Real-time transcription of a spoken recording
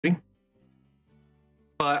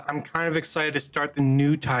but I'm kind of excited to start the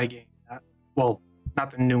new tie game. Well,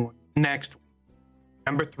 not the new one, next one,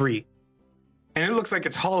 number 3. And it looks like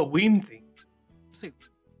it's Halloween themed. Let's see.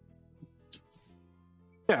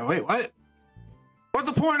 Yeah, wait, what?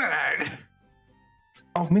 What's the point of that?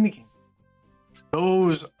 Oh, minigames.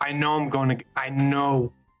 Those, I know I'm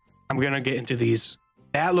gonna get into these.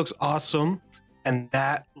 That looks awesome. And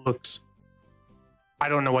that looks, I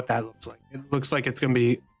don't know what that looks like. It looks like it's gonna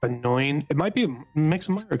be annoying. It might be a mix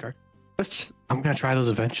of Mario Kart. I'm gonna try those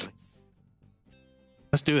eventually.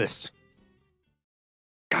 Let's do this.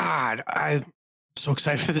 God, I'm so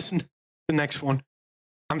excited for this. The next one.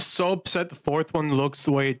 I'm so upset the 4th one looks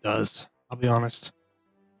the way it does. I'll be honest.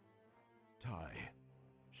 Ty,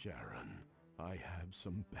 Sharon, I have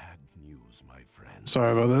some bad news, my friend.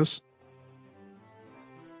 Sorry about this.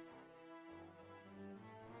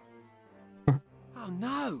 Oh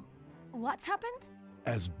no! What's happened?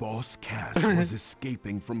 As Boss Cass was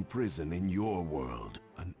escaping from prison in your world,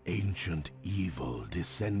 an ancient evil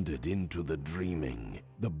descended into the dreaming.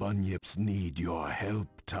 The Bunyips need your help,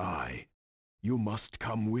 Ty. You must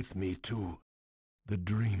come with me to the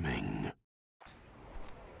dreaming.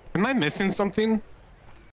 Am I missing something?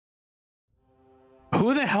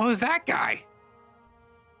 Who the hell is that guy?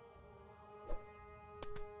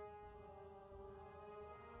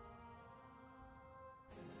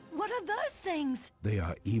 What are those things? They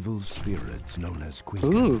are evil spirits known as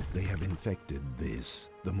Quinkan. They have infected this,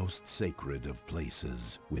 the most sacred of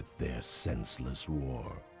places, with their senseless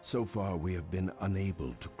war. So far, we have been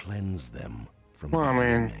unable to cleanse them from the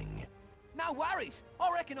dreaming. No worries.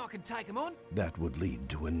 I reckon I can take them on. That would lead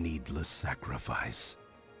to a needless sacrifice.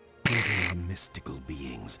 They are mystical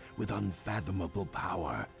beings with unfathomable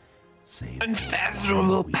power.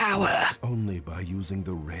 Unfathomable power. Only by using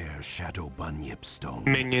the rare Shadow Bunyip Stone.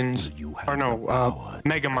 Minions. Or no,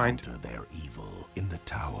 Mega Mind. Their evil. In the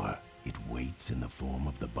tower, it waits in the form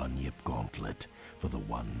of the Bunyip Gauntlet for the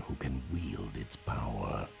one who can wield its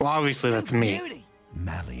power. Well, obviously that's me. Beauty.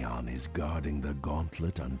 Malion is guarding the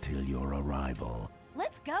gauntlet until your arrival.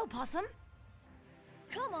 Let's go, Possum.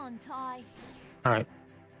 Come on, Ty. All right.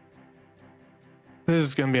 This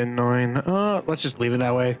is gonna be annoying. Let's just leave it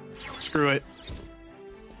that way. Screw it.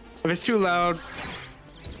 If it's too loud.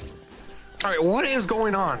 All right, what is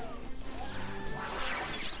going on?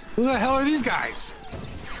 Who the hell are these guys?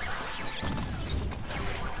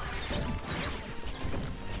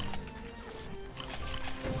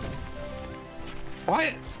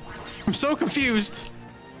 What? I'm so confused.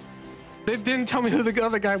 They didn't tell me who the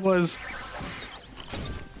other guy was.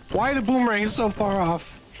 Why the boomerang is so far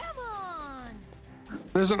off?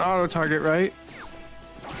 There's an auto target, right?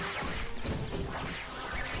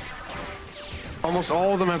 Almost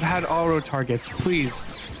all of them have had auto targets. Please,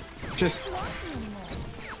 just...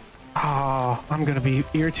 Oh, I'm gonna be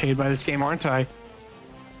irritated by this game, aren't I?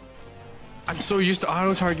 I'm so used to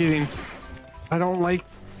auto targeting. I don't like...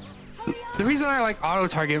 The reason I like auto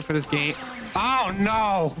target for this game... Oh,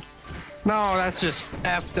 no! No, that's just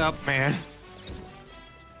effed up, man.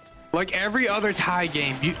 Like every other tie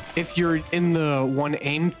game, if you're in the one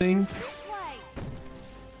aim thing,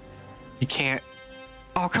 you can't.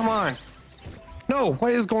 Oh, come on. No,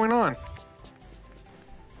 what is going on?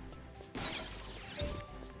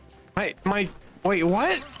 Wait,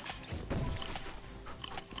 what?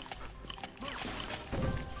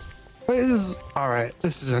 What is, all right,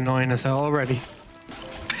 this is annoying as hell already.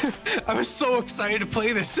 I was so excited to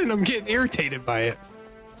play this and I'm getting irritated by it.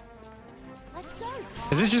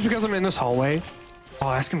 Is it just because I'm in this hallway? Oh,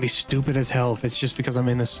 that's gonna be stupid as hell if it's just because I'm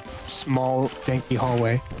in this small, danky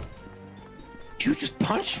hallway. You just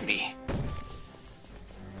punched me.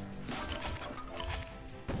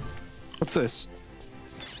 What's this?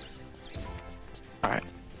 All right.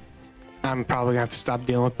 I'm probably gonna have to stop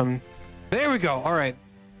dealing with them. There we go. All right.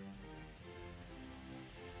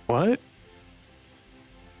 What?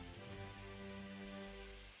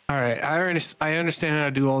 All right. I understand how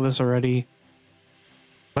to do all this already.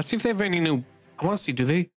 Let's see if they have any new... I want to see, do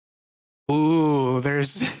they? Ooh,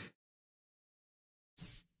 there's...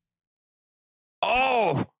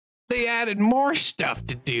 Oh! They added more stuff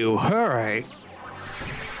to do. Alright.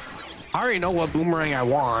 I already know what boomerang I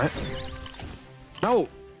want. No!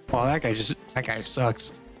 Well, that guy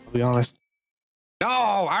sucks. I'll be honest. No!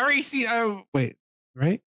 I already see... wait.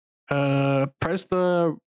 Right? Press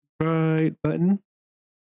the right button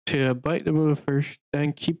to bite the move first.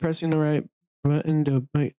 Then keep pressing the right button to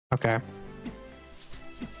bite. Okay.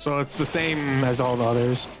 So it's the same as all the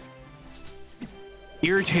others.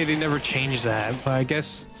 Irritated never changed that, but I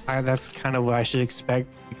guess that's kind of what I should expect,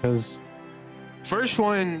 because first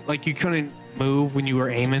one, like, you couldn't move when you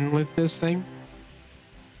were aiming with this thing.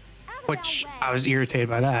 which I was irritated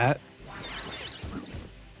by that.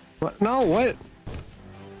 What? No, what?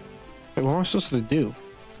 Wait, what am I supposed to do?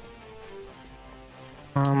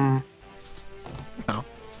 No.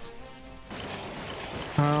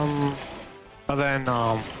 But then,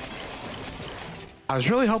 I was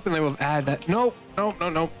really hoping they would add that. Nope, nope, no,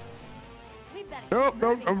 nope. Nope,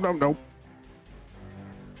 nope, nope, nope, nope.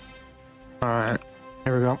 Alright,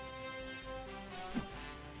 here we go.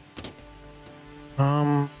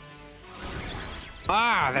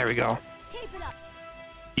 There we go.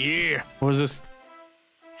 Yeah, what was this?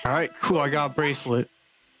 Alright, cool, I got a bracelet.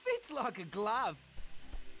 Fits like a glove.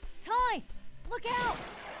 Ty, look out!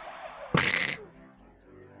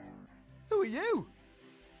 Who are you?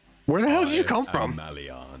 Where the hell did you come from?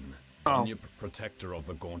 Malian, Oh. protector of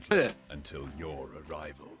the gauntlet until your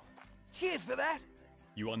arrival. Cheers for that.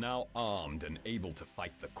 You are now armed and able to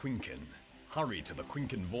fight the Quinkan. Hurry to the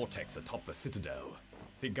Quinkan vortex atop the citadel.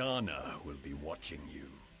 Tigana will be watching you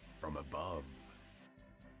from above.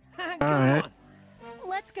 Come Alright. on.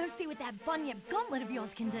 Let's go see what that bunyip gauntlet of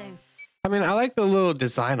yours can do. I mean, I like the little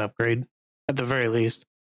design upgrade, at the very least.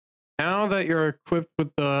 Now that you're equipped with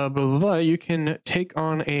the blah, blah, blah, you can take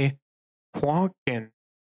on a Quinkan.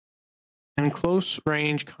 In close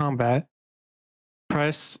range combat,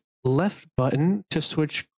 press left button to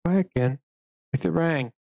switch Quinkan with the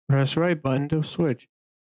rang. Press right button to switch.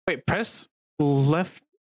 Wait, press left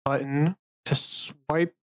button to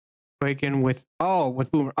swipe Quinkan with,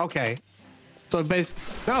 with boomer. Okay. So basically,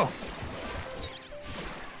 no.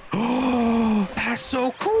 Oh, that's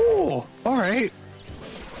so cool. All right.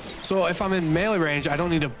 So if I'm in melee range, I don't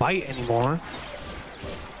need to bite anymore.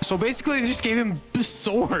 So basically, they just gave him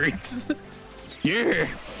swords. Yeah.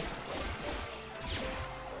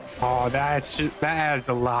 Oh, that adds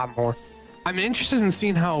a lot more. I'm interested in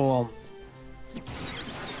seeing how.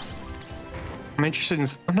 I'm interested in.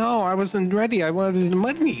 No, I wasn't ready. I wanted the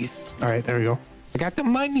monies. All right, there we go. I got the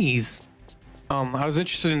monies. I was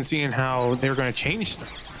interested in seeing how they were going to change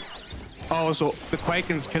stuff. Oh, so the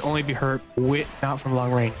Quakens can only be hurt not from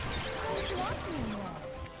long range.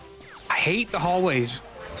 I hate the hallways.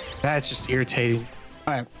 That's just irritating.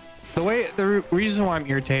 All right. The reason why I'm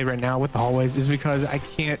irritated right now with the hallways is because I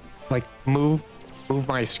can't like move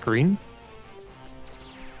my screen.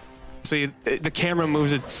 See, the camera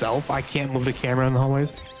moves itself. I can't move the camera in the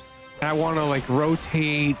hallways. And I want to like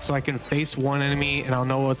rotate so I can face one enemy and I'll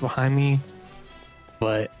know what's behind me.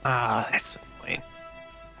 But that's so annoying.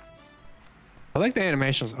 I like the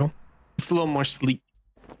animations though. It's a little more sleek.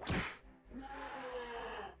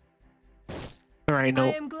 All right, no.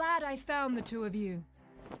 I am glad I found the two of you.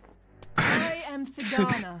 I am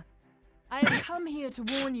Thigana. I have come here to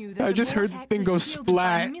warn you that I just heard the thing go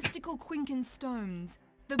splat. By mystical Quinkan stones.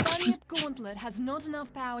 The bunyip gauntlet has not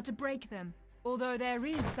enough power to break them, although there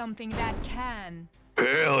is something that can.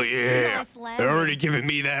 Hell yeah! Nice landing. They're already giving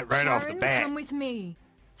me that right off the Sharon, bat. come with me.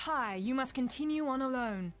 Ty, you must continue on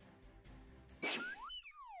alone.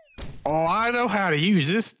 Oh, I know how to use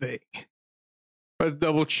this thing. Let's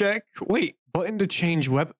double check. Wait, button to change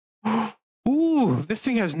weapon. Ooh, this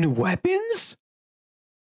thing has new weapons?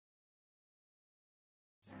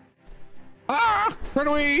 Ah, run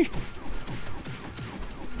away.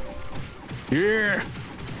 Yeah,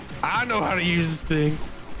 I know how to use this thing.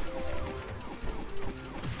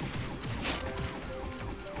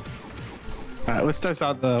 All right, let's test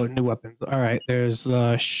out the new weapons. All right, there's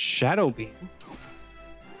the Shadow Beam.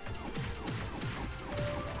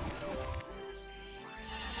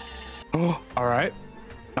 Oh, all right.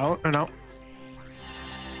 No, no, no.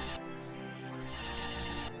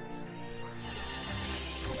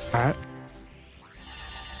 All right.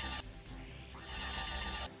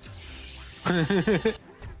 All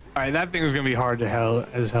right, that thing's gonna be hard to hell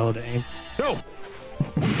to aim. No.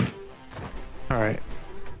 All right.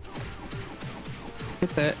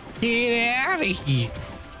 Get out of here.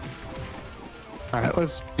 All right,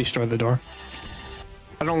 let's destroy the door.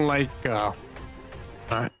 I don't like. All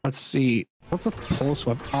right, let's see. What's the pulse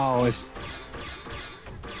weapon? Oh, it's.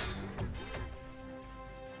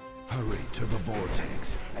 Hurry to the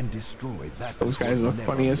vortex and destroy that. Those guys are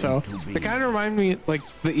funny as hell. They kind of remind me, like,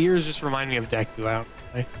 the ears just remind me of Deku. I don't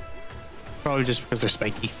know. Probably just because they're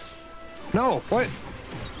spiky. No, what?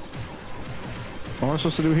 What am I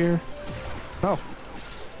supposed to do here? No.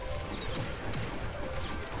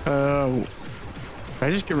 Did I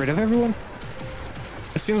just get rid of everyone?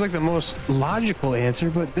 It seems like the most logical answer,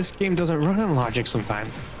 but this game doesn't run on logic sometimes.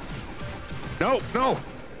 No, no.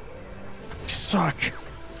 You suck.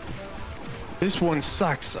 This one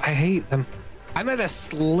sucks. I hate them. I'm at a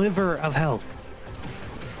sliver of health.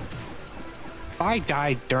 If I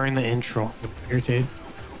died during the intro, I'm irritated.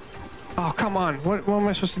 Oh, come on. What am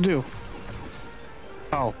I supposed to do?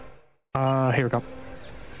 Oh. Here we go.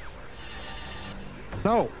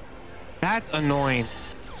 No. That's annoying.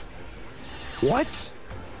 What?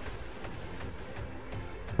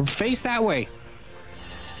 Face that way.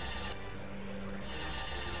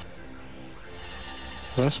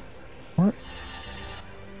 This? What?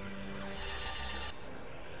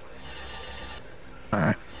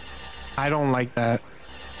 Alright. I don't like that.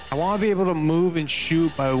 I want to be able to move and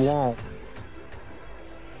shoot, but I won't.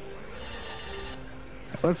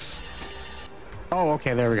 Let's... Oh,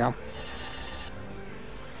 okay, there we go.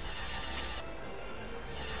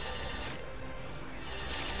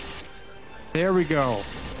 There we go.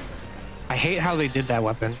 I hate how they did that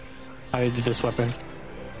weapon. How they did this weapon.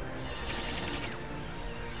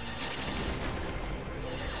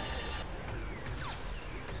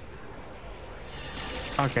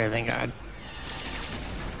 Okay, thank God.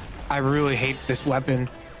 I really hate this weapon.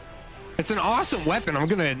 It's an awesome weapon, I'm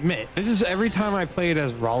gonna admit. This is every time I play it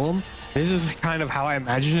as Rollum. This is kind of how I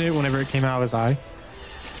imagined it whenever it came out as I.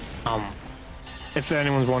 If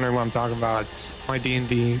anyone's wondering what I'm talking about, it's my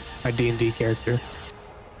D&D character,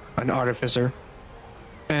 an artificer,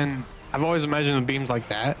 and I've always imagined the beams like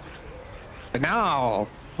that. But now,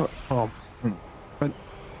 but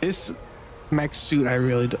this mech suit, I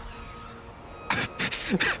really do.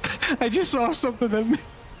 I just saw something that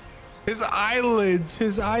his eyelids,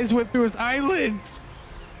 his eyes went through his eyelids.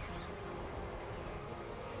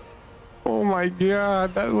 Oh my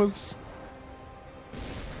God, that was.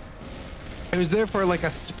 It was there for like a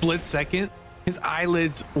split second. His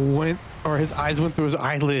eyelids went, or his eyes went through his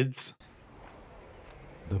eyelids.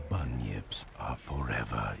 The bunyips are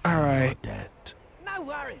forever All right. in your debt. No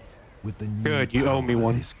worries. With the new Good, you owe me power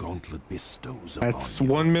one. this gauntlet bestows That's upon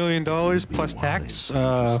you, $1 million it would be plus wise tax. for you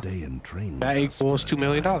to stay and train That with us equals for a $2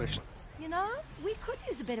 million. time. You know, we could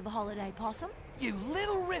use a bit of a holiday, Possum. You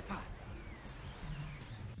little ripper.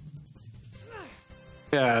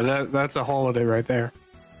 Yeah, that's a holiday right there.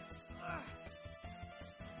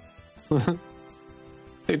 Is the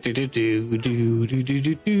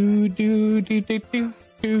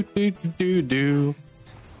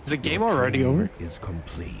game already over? Is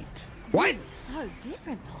complete. What? So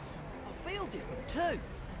different, Possum. I feel different too.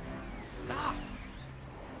 Stuffed.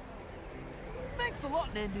 Thanks a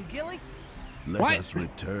lot, Nandu Gilly. Let What? us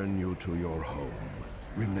return you to your home.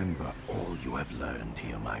 Remember all you have learned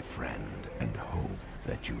here, my friend, and hope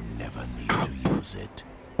that you never need to use it.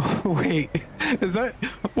 Wait, is that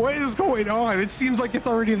what is going on? It seems like it's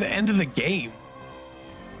already the end of the game.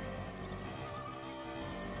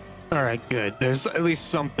 All right, good. There's at least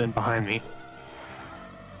something behind me.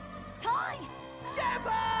 Ty!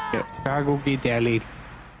 Shazza! Yep, gotta go get that lady.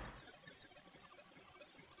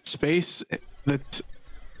 Space. That.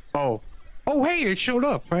 Oh, hey, it showed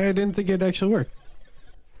up. I didn't think it actually worked.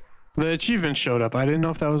 The achievement showed up. I didn't know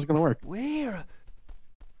if that was gonna work. Where?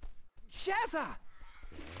 Shazza!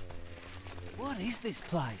 What is this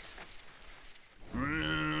place?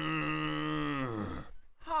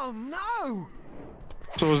 Oh no!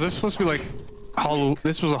 So is this supposed to be like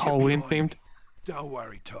This was a Halloween themed. Don't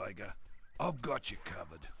worry, Tiger. I've got you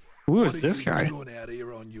covered. Who is What are this you guy? doing out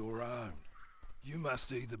here on your own? You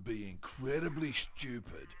must either be incredibly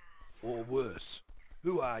stupid or worse.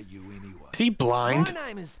 Who are you anyway? Is he blind? My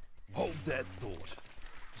name is... Hold that thought.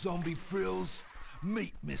 Zombie Frills,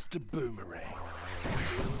 meet Mr. Boomerang.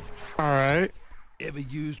 All right. Ever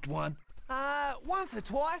used one? once or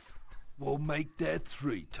twice. Well, make that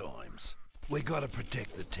 3 times. We gotta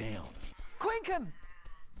protect the town. Quinkan!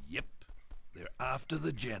 Yep, they're after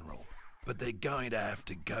the general, but they're going to have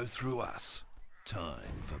to go through us.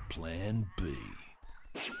 Time for Plan B.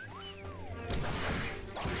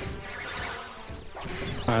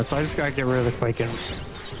 Alright, so I just gotta get rid of the Quakens.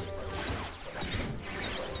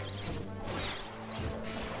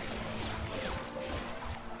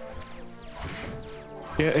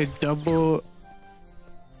 Get a double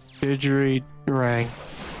didgeridoo.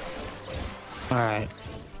 Alright.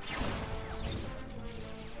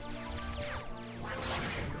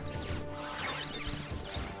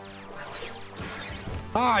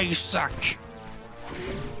 Ah, you suck.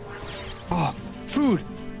 Oh, food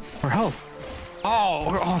or health.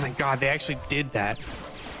 Oh, thank God, they actually did that.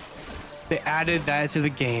 They added that to the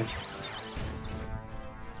game.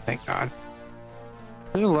 Thank God.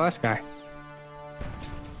 Where's the last guy?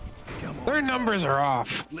 Come on. Their numbers are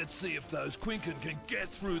off. Let's see if those Quinkan can get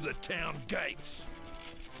through the town gates.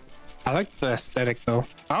 I like the aesthetic though.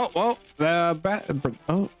 Oh, well, the bat.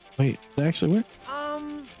 Oh, wait, that actually work?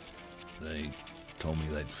 They told me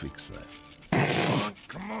they'd fix that.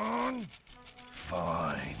 Come on.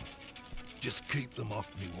 Fine. Just keep them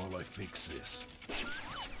off me while I fix this.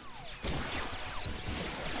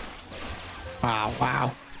 Wow,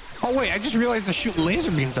 wow. Oh wait, I just realized they're shooting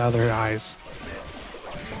laser beams out of their eyes.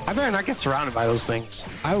 I better not get surrounded by those things.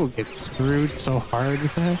 I will get screwed so hard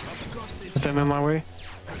with that. With them in my way.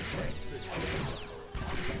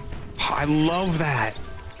 Oh, I love that.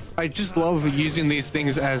 I just love using these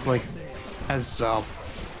things as like,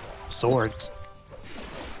 swords.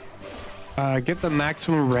 Get the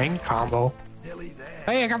maximum rank combo.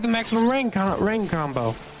 Hey, I got the maximum rank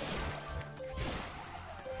combo.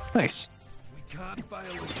 Nice. We can't fail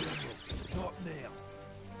the general. Not now.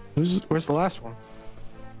 Where's the last one?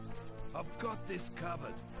 I've got this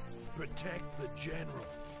covered. Protect the general.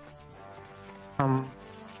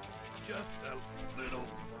 Just a little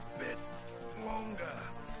bit longer.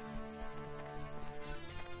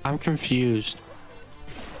 I'm confused.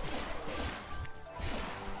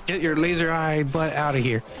 Get your laser eye butt out of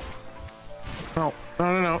here. No,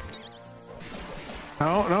 no, no, no.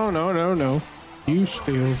 No, no, no, no, no. You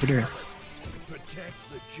stay over there. Protect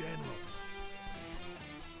the general.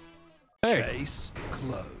 Hey. Case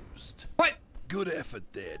closed. What? Good effort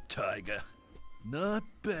there, Tiger. Not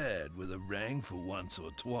bad with a rang for once or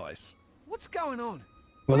twice. What's going on?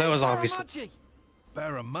 Well, that was obviously.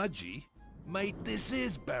 Baramudgee? Mate, this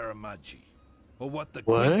is Baramudgee. Or what the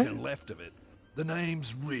What? Quinkan left of it. The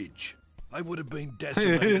name's Ridge. I would have been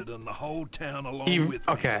decimated and the whole town along with me.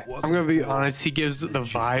 Okay, if it I'm wasn't gonna be for honest. He gives the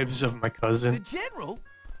vibes of my The cousin. general?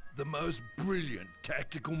 the most brilliant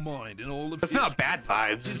tactical mind in all of That's not bad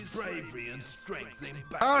vibes. His It's, bravery and strength in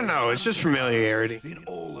oh no, it's just familiarity. in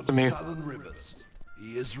all of I mean- southern rivers.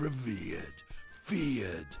 He is revered,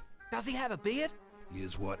 feared. Does he have a beard? He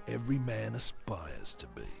is what every man aspires to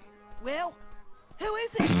be. Well, who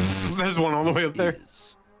is it? There's one all the way up there.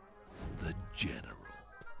 Is the general.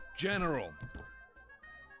 General.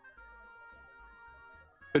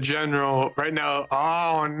 The general right now.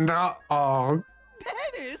 Oh no. Oh,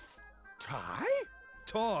 Dennis? Ty?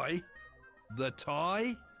 Ty? The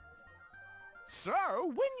Ty? So,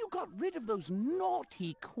 when you got rid of those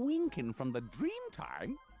naughty Quinkan from the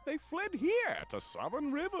Dreamtime, they fled here to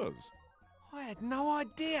Southern Rivers. I had no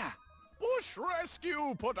idea. Bush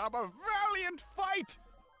Rescue put up a valiant fight.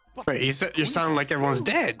 But wait. You sound like everyone's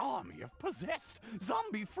dead. Army of possessed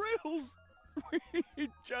zombie frills. We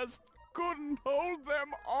just couldn't hold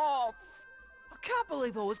them off. I can't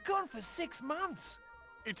believe I was gone for 6 months.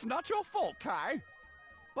 It's not your fault, Ty.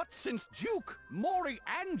 But since Duke, Maury,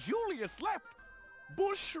 and Julius left,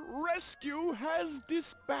 Bush Rescue has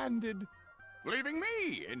disbanded, leaving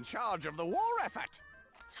me in charge of the war effort.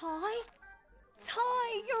 Ty?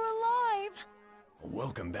 Ty, you're alive!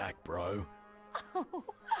 Welcome back, bro.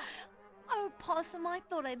 Oh, Possum, I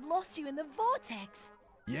thought I'd lost you in the vortex.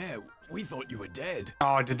 Yeah, we thought you were dead.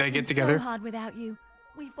 Oh, did they get It's together? so hard without you.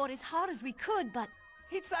 We fought as hard as we could, but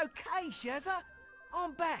It's okay, Shazza.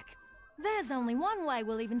 I'm back. there's only one way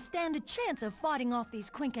we'll even stand a chance of fighting off these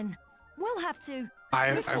Quinkan. We'll have to...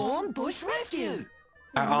 I Reform Bush Rescue.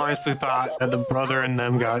 honestly thought that the brother and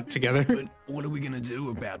them got together. But what are we gonna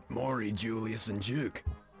do about Maury, Julius, and Duke?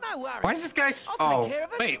 No worries. Why is this guy? I'll take care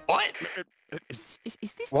of it. Wait, what? Is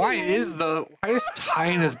this Why the is Ty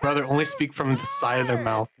and his brother only speak from the side of their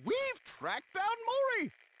mouth? We've tracked down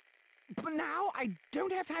Maury. But now I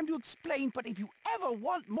don't have time to explain, but if you ever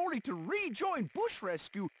want Maury to rejoin Bush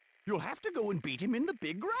Rescue, you'll have to go and beat him in the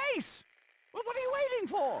big race. Well, what are you waiting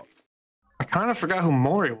for? I kind of forgot who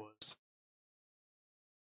Maury was.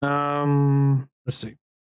 Let's see.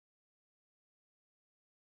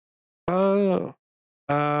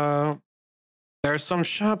 There are some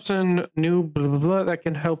shops in New blah, blah, blah that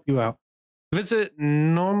can help you out. Visit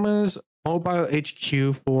Norma's mobile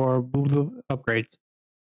HQ for blah, blah, upgrades,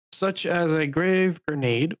 such as a grave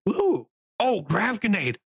grenade. Ooh, oh, grave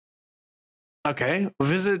grenade. Okay,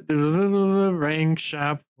 visit the blah, blah, blah, rank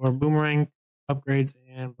shop for boomerang upgrades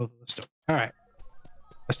and blah, blah, blah stuff. All right,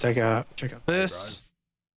 let's check out this.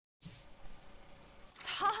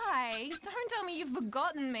 Ty, don't tell me you've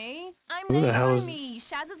forgotten me. I'm Who the hell is- Naomi,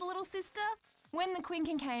 Shaz's little sister. When the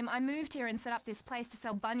Quinkan came, I moved here and set up this place to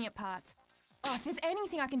sell bunyip parts. Oh, if there's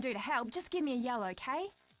anything I can do to help, just give me a yell, okay?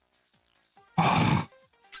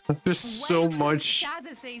 There's so Wait till much.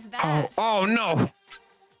 Shazza sees that. Oh no!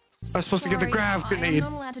 I was supposed to get the Sorry, grave I grenade.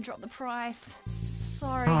 am not allowed to drop the price.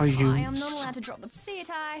 Sorry, Oh, Ty, you I'm not s- allowed to drop the... See you,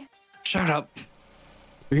 Ty. Shut up.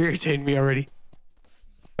 You're irritating me already.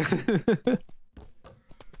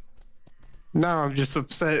 Now I'm just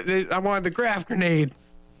upset. I wanted the graph grenade.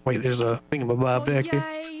 Wait, there's a thingamabob back here.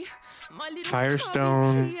 Yay! My little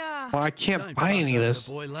Firestone. cubby's here. Well, I can't buy any of this.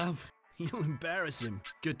 Boy, love. You'll embarrass him.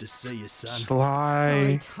 Good to see you, son.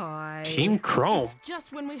 Sly. Ty. Team Chrome. It's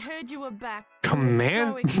just when we heard you were back.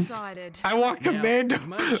 Command. We were so excited. I want Now, Commando. we've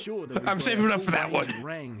made sure that we've I'm got saving our up for full that one. range of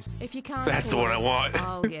Rangs. If you can't That's the one I afford it, want.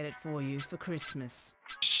 I'll get it for you for Christmas.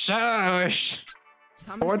 Shush.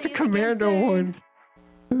 Come I and want the see us again Commando soon.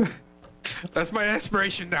 one. That's my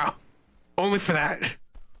aspiration now. Only for that.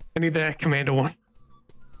 I need that Commando one.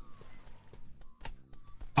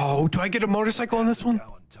 Oh, do I get a motorcycle on this one?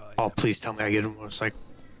 Oh, please tell me I get a motorcycle.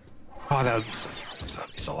 Oh, that would be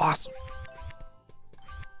so awesome.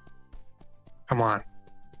 Come on.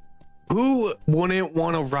 Who wouldn't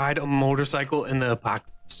want to ride a motorcycle in the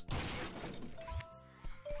apocalypse?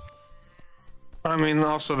 I mean,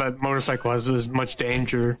 also that motorcycle has as much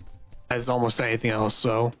danger as almost anything else,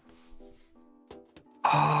 so.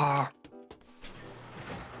 Ah.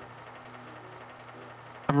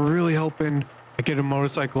 I'm really hoping I get a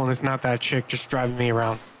motorcycle and it's not that chick just driving me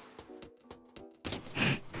around.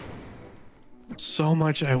 So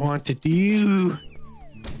much I want to do.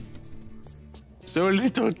 So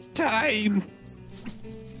little time.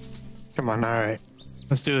 Come on, all right.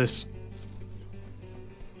 Let's do this.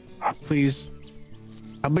 Oh, please.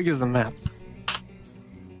 How big is the map?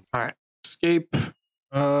 All right. Escape.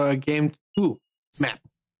 Game. Ooh, map.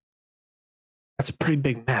 That's a pretty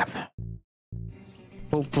big map.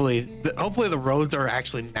 Hopefully the roads are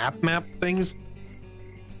actually map things.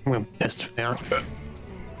 I'm gonna piss if they aren't.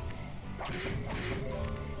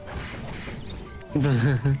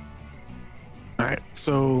 All right,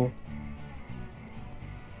 so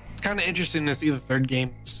it's kind of interesting to see the third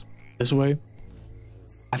games this way.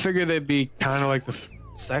 I figured they'd be kind of like the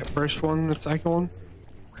first one, the second one.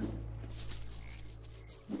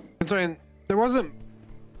 Considering there wasn't,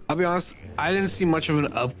 I'll be honest, I didn't see much of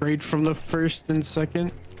an upgrade from the first and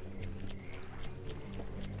second.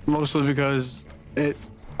 Mostly because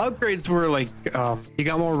upgrades were like, you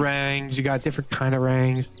got more rangs, you got different kind of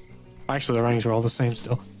rangs. Actually, the rangs are all the same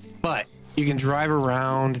still. But you can drive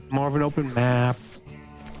around, it's more of an open map.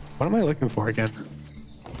 What am I looking for again?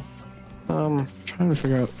 Trying to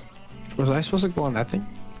figure out, was I supposed to go on that thing?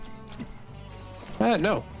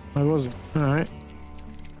 No, I wasn't. All right.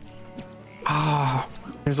 Ah,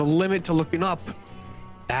 there's a limit to looking up.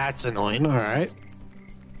 That's annoying. All right.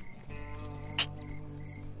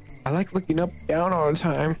 I like looking up, down all the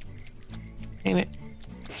time. Ain't it?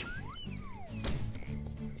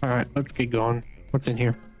 All right, let's get going. What's in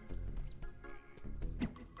here?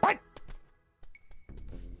 What?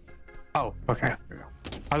 Oh, okay.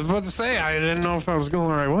 I was about to say, I didn't know if I was going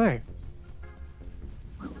the right way.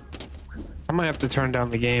 I might have to turn down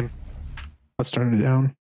the game. Let's turn it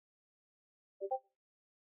down.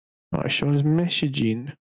 Oh, it shows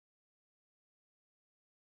messaging.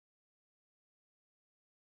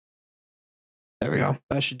 There we go.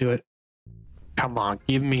 That should do it. Come on,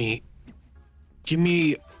 give me.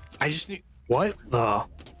 I just need. What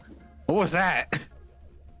was that?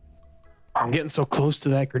 I'm getting so close to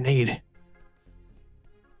that grenade.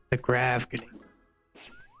 The grav grenade.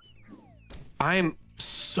 I'm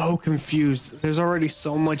so confused. There's already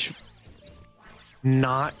so much.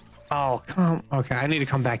 Not. Oh, come. Okay, I need to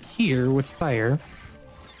come back here with fire.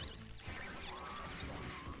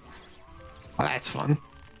 Oh, that's fun.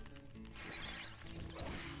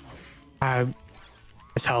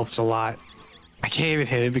 This helps a lot. I can't even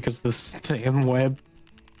hit it because of this damn web.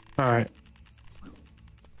 All right.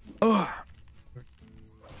 Ugh.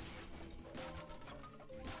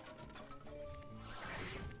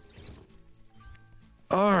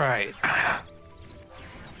 All right.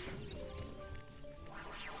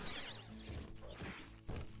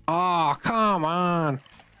 Oh, come on.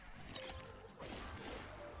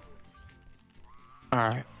 All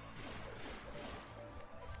right.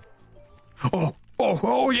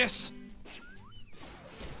 Oh, yes.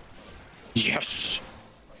 Yes.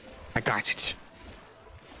 I got it.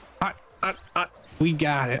 We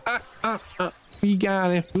got it. We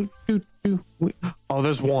got it. Oh,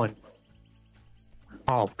 there's one.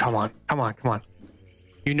 Oh, come on.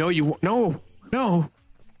 You know you... No.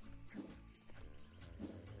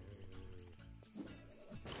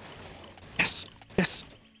 Yes.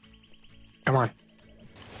 Come on.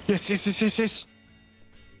 Yes.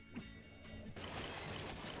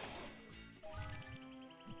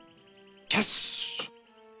 Yes!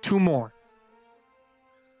 2 more.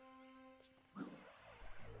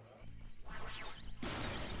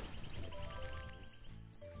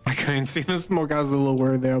 I couldn't see the smoke. I was a little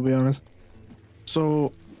worried there, I'll be honest.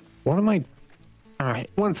 So, what am I... Alright,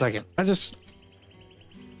 1 second.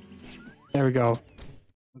 There we go.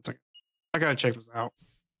 1 second. I gotta check this out.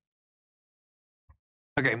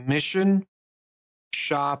 Okay, mission.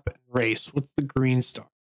 shop, and race. What's the green star?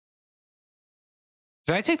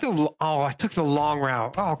 Did I take the... Oh, I took the long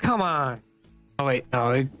route. Oh, come on. Oh, wait. No,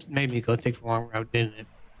 it made me go take the long route, didn't it?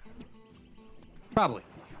 Probably.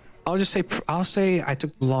 I'll say I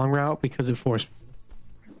took the long route because it forced me.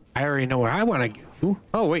 I already know where I want to go.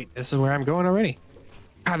 Oh, wait. This is where I'm going already.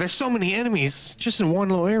 God, there's so many enemies just in one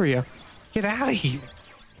little area. Get out of here.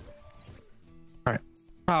 All right.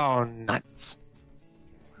 Oh, nuts.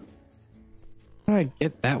 How did I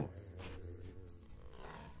get that one?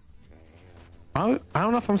 I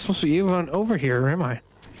don't know if I'm supposed to be even over here, or am I?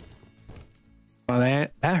 Oh,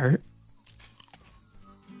 that hurt.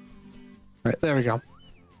 Right, there we go.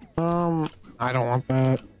 I don't want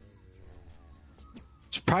that.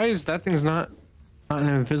 Surprised that thing's not an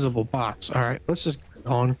invisible box. All right, let's just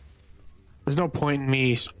go on. There's no point in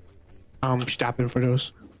me stopping for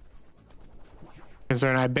those, because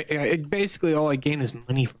then basically all I gain is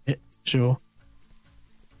money from it. So,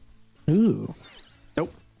 ooh,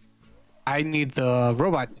 nope. I need the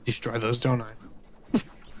robot to destroy those, don't I?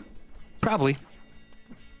 Probably.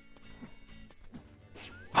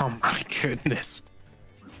 Oh my goodness.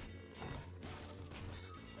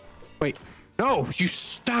 Wait. No, you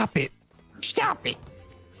stop it. Stop it.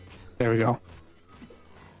 There we go.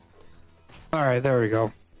 All right, there we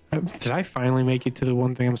go. Did I finally make it to the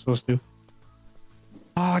one thing I'm supposed to do?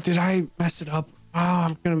 Oh, did I mess it up? Oh,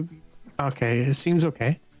 I'm gonna be... Okay, it seems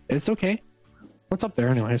okay. It's okay. What's up there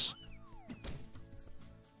anyways?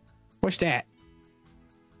 What's that?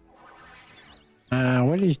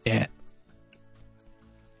 What is that?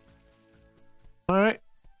 All right.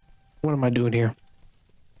 What am I doing here?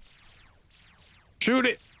 Shoot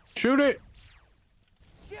it! Shoot it!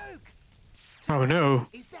 Duke! Oh no.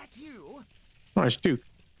 Is that you? Oh, it's Duke.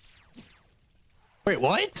 Wait,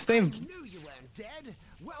 what? They've... I knew you weren't dead.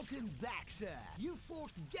 Welcome back, sir. You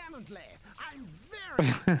fought gallantly. I'm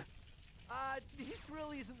very... this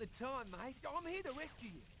really isn't the time, mate. I'm here to rescue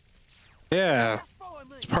you. Yeah. Just follow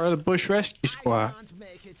me. It's part of the Bush Rescue Squad. I can't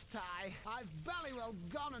make it, Ty. I've ballywell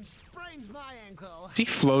gone and sprained my ankle. Is he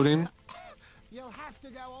floating? You'll have to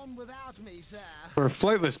go on without me, sir. For a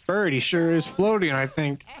flightless bird, he sure is floating, I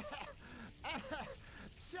think.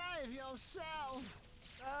 Save yourself.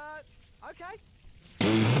 Okay.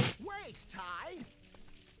 Wait, Ty.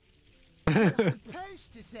 I was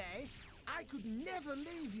supposed to say I could never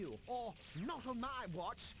leave you, or not on my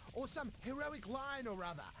watch, or some heroic line or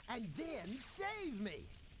other, and then save me.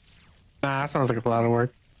 Nah, that sounds like a lot of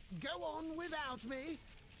work. Go on without me.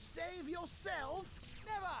 Save yourself.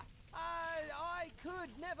 Never. I could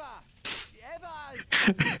never.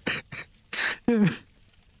 Ever.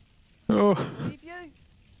 Oh. Leave you?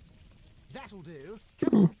 That'll do.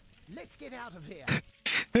 Come on. Let's get out of here.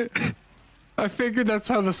 I figured that's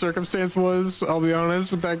how the circumstance was, I'll be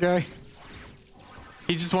honest with that guy.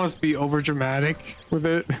 He just wants to be over dramatic with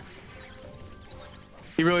it.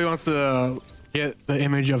 He really wants to get the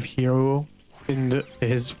image of hero into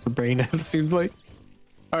his brain, it seems like.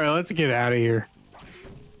 All right, let's get out of here.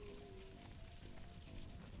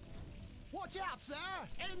 Watch out, sir.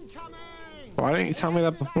 Incoming. Why didn't you tell me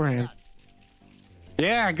that beforehand?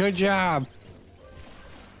 Yeah, good job.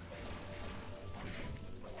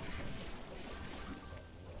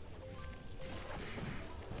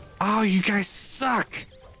 Oh, you guys suck.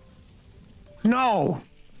 No.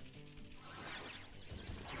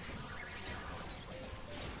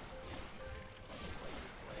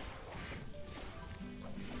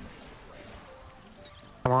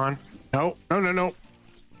 Come on. No, no, no, no.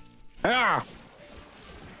 Ah.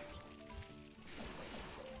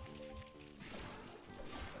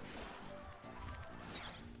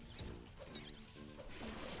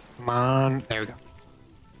 Come on. There we go.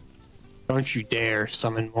 Don't you dare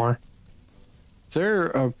summon more. Is there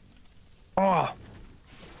a... Oh.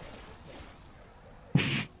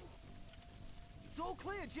 It's all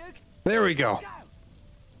clear, Duke. There we go. Go.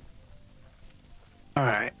 All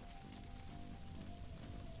right.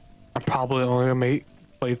 I'm probably only gonna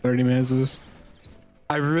play 30 minutes of this.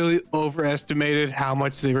 I really overestimated how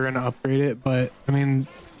much they were gonna upgrade it, but I mean,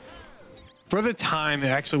 for the time, it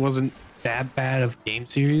actually wasn't that bad of a game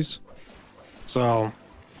series. So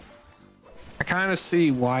I kind of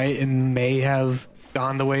see why it may have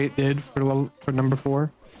gone the way it did for number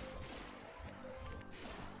 4.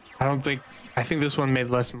 I think this one made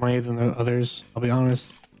less money than the others, I'll be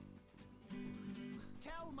honest.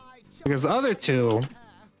 Because the other two,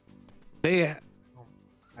 they... Oh,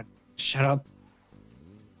 God, shut up.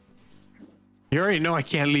 You already know I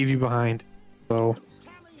can't leave you behind. So...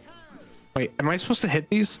 Wait, am I supposed to hit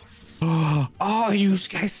these? Oh, you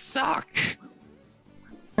guys suck!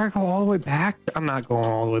 Gotta go all the way back? I'm not going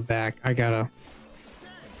all the way back. I gotta...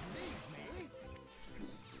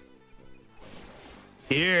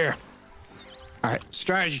 Here. All right,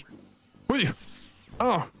 strategy. Will you?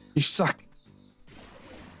 Oh, you suck.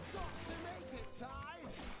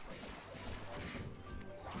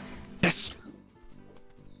 Yes.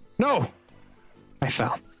 No. I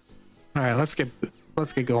fell. All right, let's get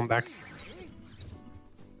going back.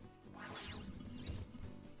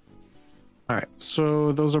 All right,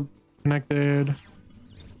 so those are connected.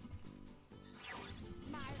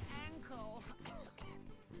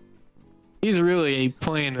 He's really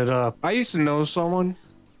playing it up. I used to know someone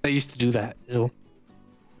that used to do that too.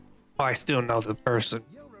 Oh, I still know the person.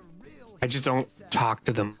 I just don't talk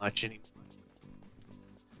to them much anymore.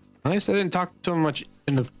 At least I didn't talk to them much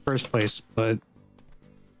in the first place, but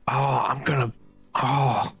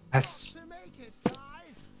that's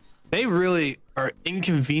they really are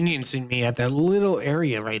inconveniencing me at that little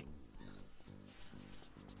area right.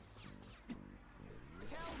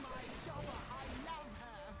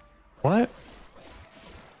 What?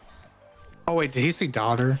 Oh wait, did he say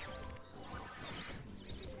daughter?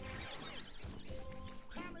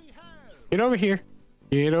 Get over here.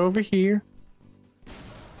 Get over here.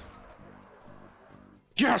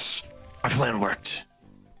 Yes! My plan worked.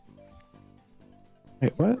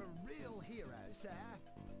 Wait, what?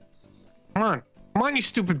 Come on. Come on, you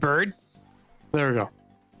stupid bird. There we go.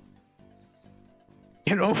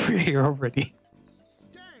 Get over here already.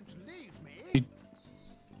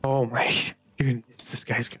 Oh my goodness, this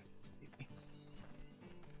guy's gonna hit me.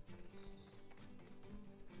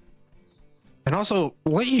 And also,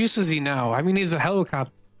 what use is he now? I mean, he's a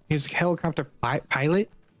helicopter. He's a helicopter pilot,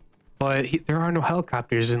 but there are no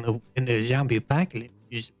helicopters in the zombie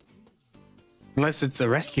apocalypse, unless it's a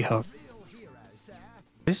rescue heli.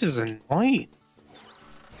 This is annoying.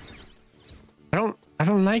 I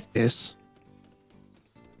don't like this.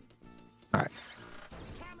 All right.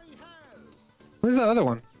 Where's the other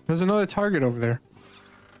one? There's another target over there.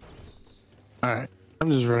 All right,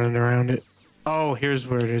 I'm just running around it. Oh, here's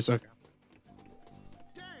where it is. Okay.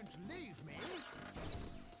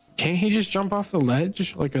 Can't he just jump off the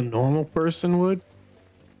ledge like a normal person would?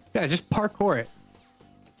 Yeah, just parkour it.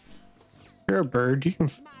 You're a bird. You can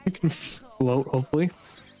float, hopefully.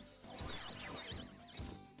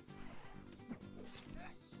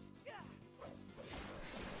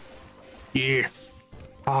 Yeah.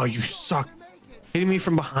 Oh, you suck. Hitting me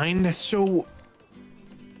from behind? That's so...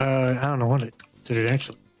 I don't know what it's considered,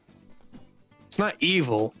 actually. It's not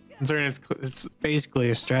evil, considering it's basically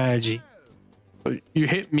a strategy. But you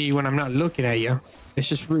hit me when I'm not looking at you. It's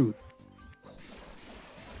just rude.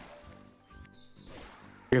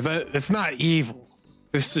 Because it's not evil.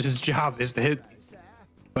 This is his job, is to hit me.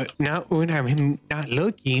 But not when I'm not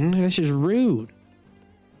looking. That's just rude.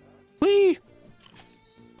 Whee!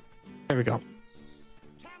 There we go.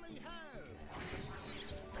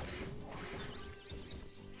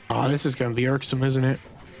 Oh, this is gonna be irksome, isn't it?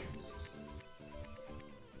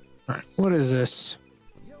 All right, what is this?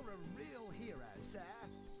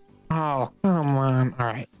 Oh, come on. All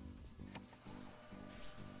right.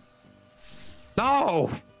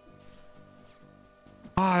 No!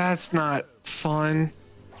 Oh, that's not fun.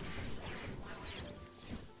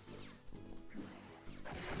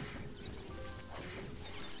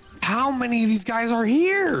 How many of these guys are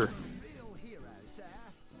here?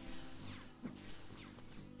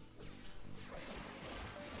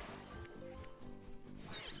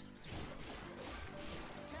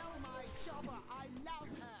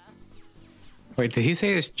 Wait, did he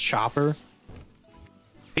say his chopper?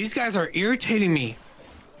 These guys are irritating me.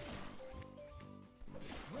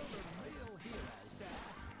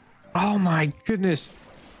 Oh my goodness.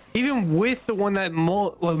 Even with the one that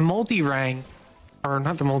multi-rang, or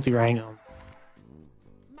not the multi-rang,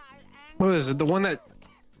 what is it? The one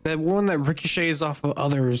that ricochets off of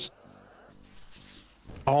others.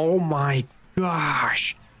 Oh my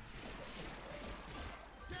gosh.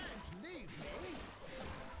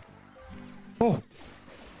 Oh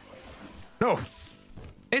no,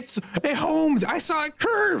 it homed. I saw it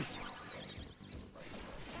curve.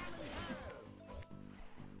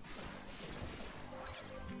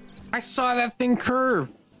 I saw that thing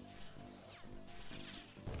curve.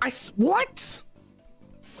 What?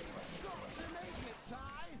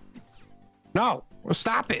 No, well,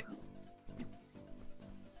 stop it.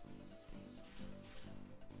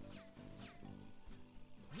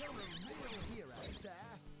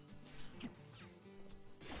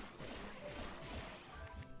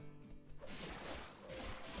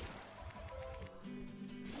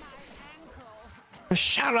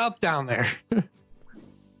 Shut up down there.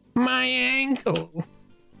 My ankle. Where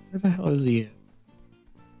the hell is he at?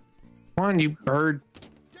 Come on, you bird.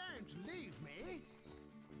 Don't leave me.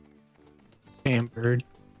 Damn bird.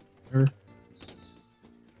 sir.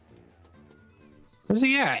 Where's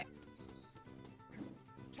he at?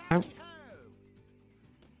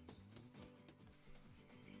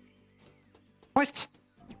 What?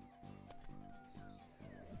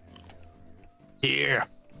 Yeah,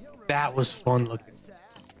 that was fun looking.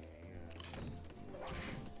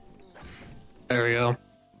 There we go.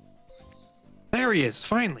 There he is,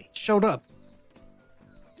 finally. Showed up.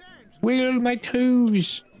 Wiggle my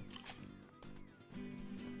toes.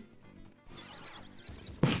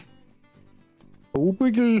 Oh,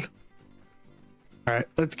 wiggle. Alright,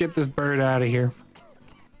 let's get this bird out of here.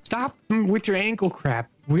 Stop with your ankle crap.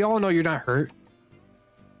 We all know you're not hurt.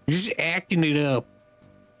 You're just acting it up.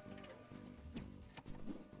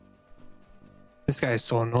 This guy is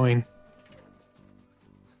so annoying.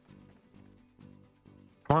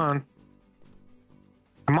 Come on.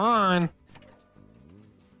 Come on.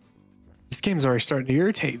 This game's already starting to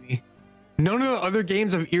irritate me. None of the other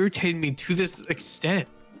games have irritated me to this extent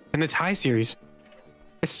in the Thai series.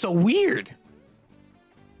 It's so weird.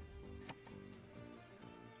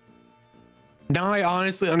 Now I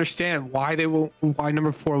honestly understand why why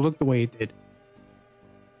number 4 looked the way it did.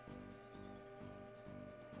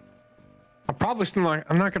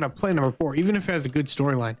 I'm not gonna play number 4, even if it has a good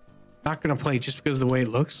storyline. Not gonna play just because of the way it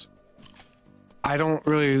looks. I don't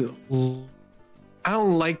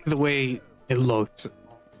like the way it looked.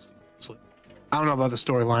 I don't know about the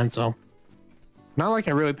storyline, so not like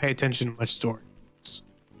I really pay attention to much story.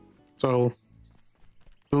 So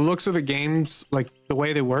the looks of the games, like the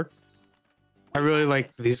way they work, I really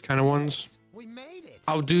like these kind of ones.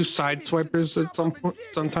 I'll do side swipers at some point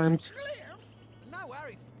sometimes. No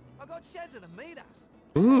worries. I got Shazza to meet us.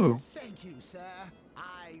 Ooh. Thank you, sir.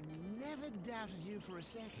 I never doubted you for a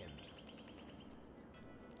second.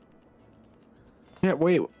 Yeah,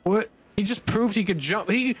 wait, what? He just proved he could jump.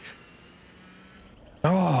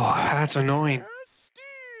 Oh, that's annoying.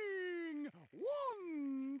 Testing.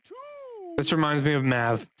 1, 2. This reminds me of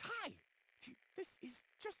Mav. Ty, this is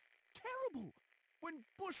just terrible. When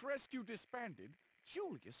Bush Rescue disbanded,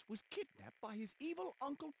 Julius was kidnapped by his evil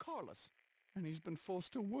Uncle Carlos, and he's been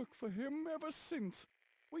forced to work for him ever since.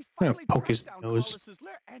 We finally poke his tracked down nose. Carlos's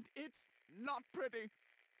lair, and it's not pretty.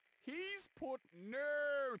 He's put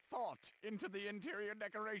no thought into the interior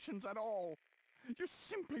decorations at all. You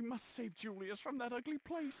simply must save Julius from that ugly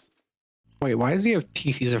place. Wait, why does he have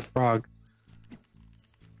teeth? He's a frog.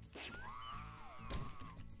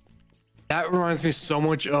 That reminds me so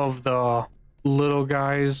much of the little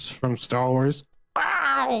guys from Star Wars.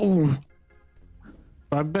 Wow!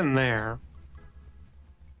 I've been there.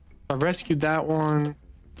 I rescued that one.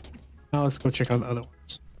 Now let's go check out the other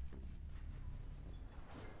ones.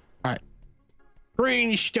 Alright.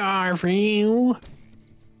 Green star for you.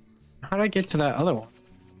 How'd I get to that other one?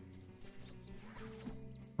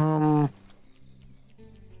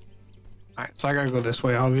 Alright, so I gotta go this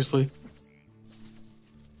way, obviously.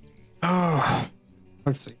 Oh,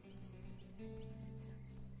 let's see.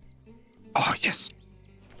 Oh, yes.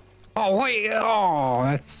 Oh, wait. Oh,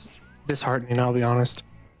 that's disheartening, I'll be honest.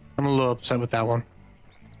 I'm a little upset with that one.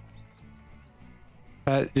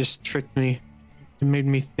 That just tricked me. It made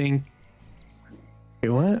me think. Wait,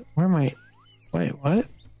 what? Where am I? Wait, what?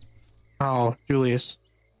 Oh, Julius.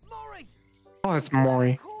 Maury! Oh, that's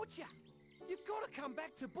Maury. Caught ya. You've got to come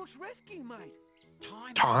back to Bush Rescue, mate.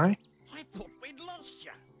 Ty? I thought we'd lost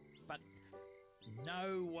you. But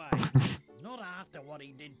no way. Not after what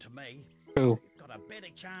he did to me. Who? Got a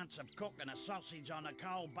better chance of cooking a sausage on a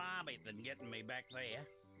coal barbie than getting me back there.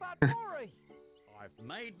 But Maury! I've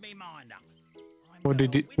made me mind up. What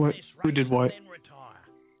did he, what? Who did what?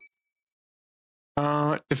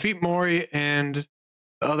 Defeat Maury and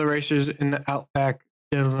the other racers in the Outback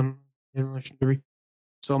Demolition Derby.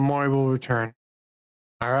 So Maury will return.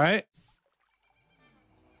 All right.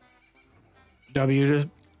 W to,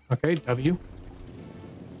 okay, W.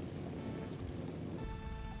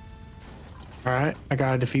 All right, I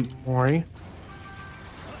gotta defeat Maury.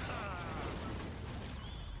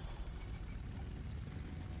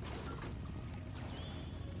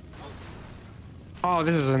 Oh,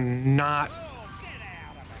 this is a not.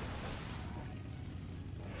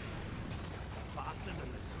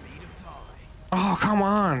 Oh, come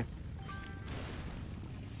on.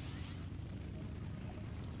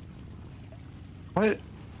 What?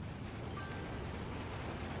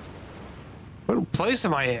 What place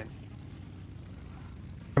am I in?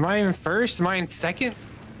 Am I in first? Am I in second?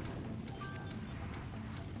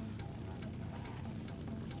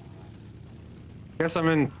 Guess I'm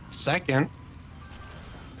in second.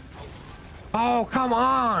 Oh, come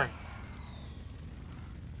on.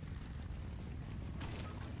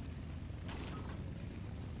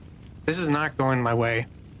 This is not going my way.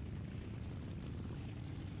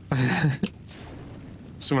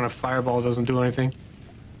 Assuming a fireball doesn't do anything.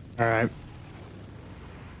 Alright.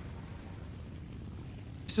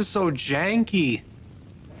 This is so janky.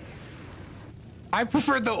 I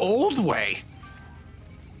prefer the old way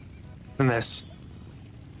than this.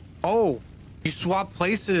 Oh, you swap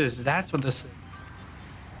places. That's what this is.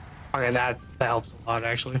 Okay, that helps a lot,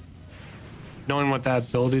 actually. Knowing what that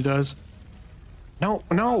ability does. No,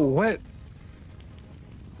 what?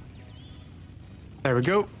 There we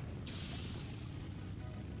go.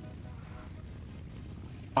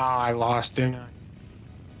 Ah, I lost, didn't I?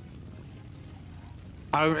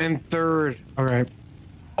 I'm in third. All right.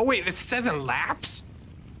 Oh, wait, it's 7 laps?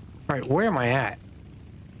 All right, where am I at?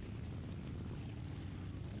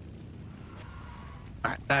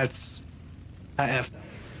 All right, that's... I effed up.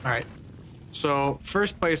 All right. So,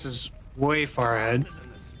 first place is way far ahead.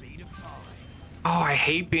 Oh, I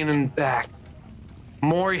hate being in the back.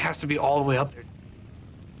 Maury has to be all the way up there.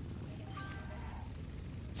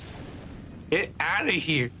 Get out of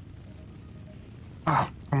here. Oh,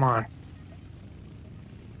 come on.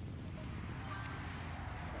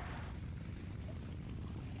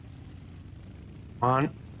 Come on.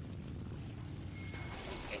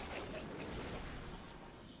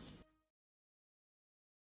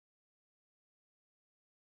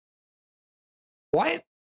 What?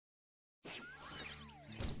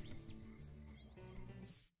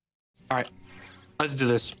 All right, let's do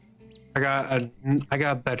this. I got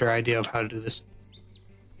a better idea of how to do this.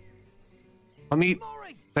 Let me.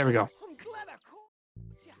 There we go. I'm glad I caught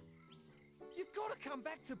ya. You've got to come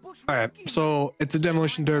back to bush All right, rescue. so it's a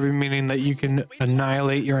demolition derby, meaning that you can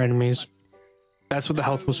annihilate your enemies. That's what the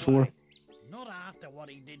health was for. Not after what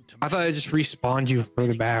he did to I thought I just respawned you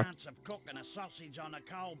further back. chance of cooking a sausage on a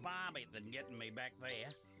coal barbie than getting me back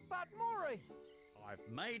there. But Maury, I've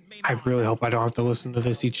made me I really hope I don't have to listen to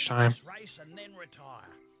this each time. race and then retire.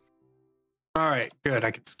 All right, good.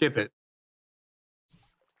 I can skip it.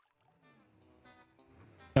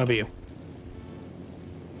 W.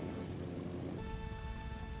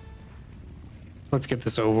 Let's get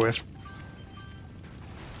this over with.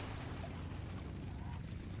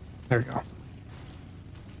 There we go.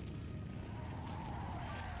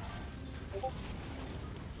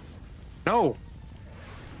 No.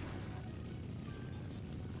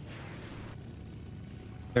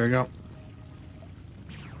 There we go.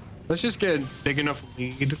 Let's just get a big enough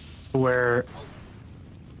lead where...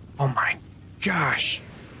 Oh my gosh.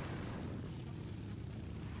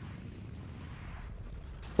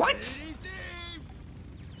 What?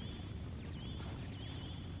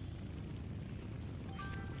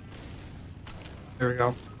 There we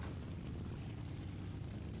go.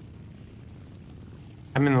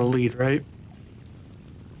 I'm in the lead, right?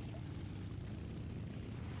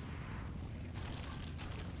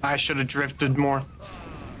 I should have drifted more.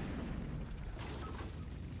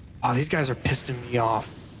 Oh, these guys are pissing me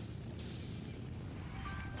off.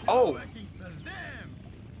 Oh!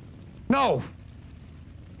 No!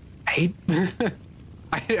 I hate...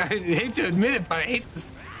 I hate to admit it, but I hate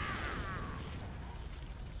this.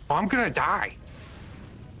 Oh, I'm gonna die.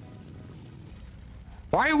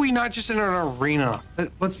 Why are we not just in an arena?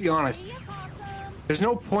 Let's be honest. There's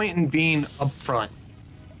no point in being up front.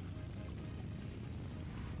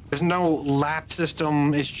 There's no lap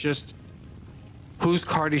system. It's just whose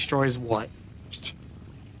car destroys what.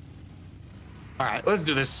 All right, let's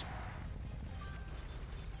do this.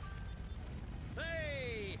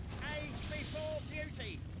 Hey, age before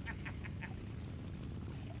beauty.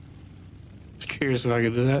 Just curious if I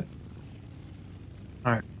could do that.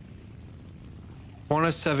 All right. 1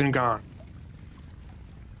 of 7 gone.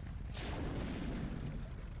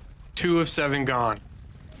 2 of 7 gone.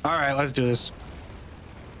 All right, let's do this.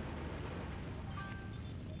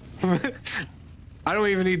 I don't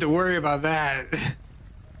even need to worry about that.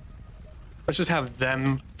 Let's just have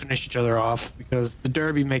them finish each other off because the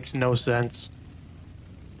derby makes no sense.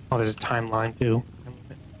 Oh, there's a timeline too.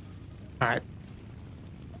 All right.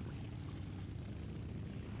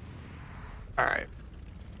 All right.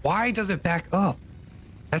 Why does it back up?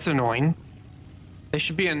 That's annoying. They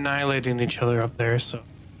should be annihilating each other up there, so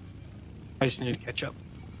I just need to catch up.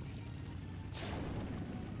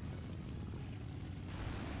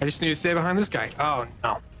 I just need to stay behind this guy. Oh,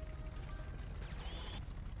 no.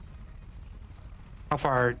 How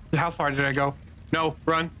far did I go? No,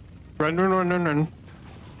 run. Run, run, run, run, run.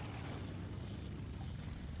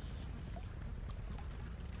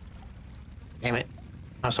 Damn it.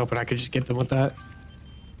 I was hoping I could just get them with that.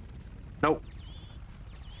 Nope.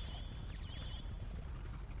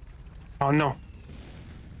 Oh, no.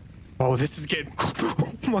 Oh, this is getting...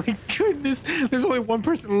 Oh my goodness. There's only one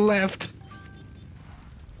person left.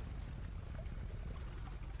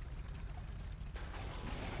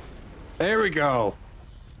 There we go.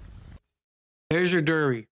 There's your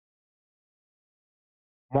Derby.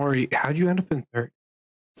 Maury, how'd you end up in third?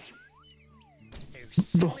 You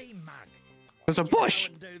silly mug. There's a What'd you go bush.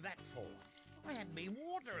 and do that for? I had me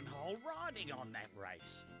watering hole riding on that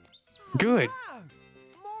race. Good. Oh, wow.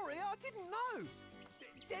 Maury, I didn't know.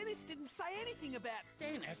 Dennis didn't say anything about...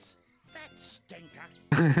 Dennis, that stinker.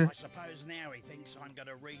 I suppose now he thinks I'm going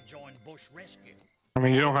to rejoin Bush Rescue. I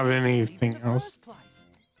mean, you don't have anything in the else. first place.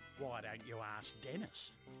 Why don't you ask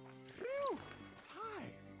Dennis? Phew! Ty,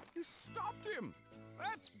 you stopped him.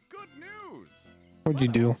 That's good news. What'd you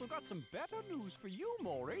But I do? also got some better news for you,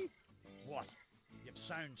 Maury. What? You've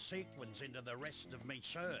sewn sequins into the rest of me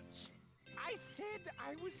shirts. I said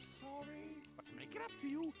I was sorry, but to make it up to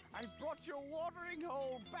you, I brought your watering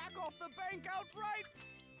hole back off the bank outright.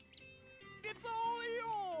 It's all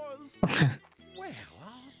yours. Well,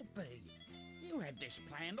 I'll be. You had this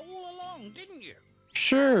planned all along, didn't you?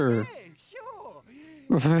 Sure. Yeah, sure.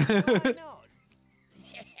 Why not?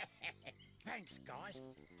 Thanks, guys.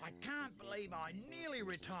 I can't believe I nearly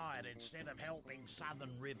retired instead of helping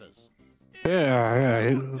Southern Rivers.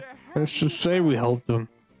 Yeah. Let's just say we helped them.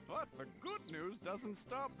 But the good news doesn't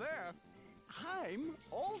stop there. I'm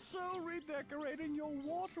also redecorating your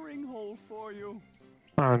watering hole for you.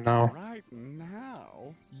 Oh no. Right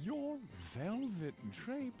now, your velvet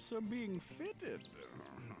drapes are being fitted.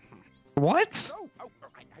 What? So,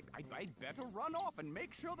 I'd better run off and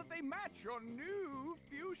make sure that they match your new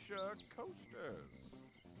fuchsia coasters.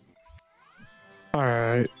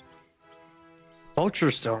 Alright.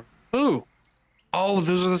 Ultra stone. Ooh. Oh,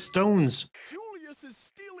 those are the stones. Julius is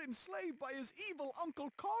still enslaved by his evil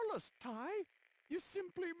Uncle Carlos, Ty. You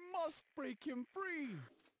simply must break him free.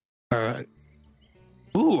 Alright.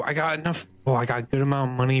 Ooh, I got enough. Oh, I got a good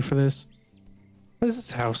amount of money for this. What does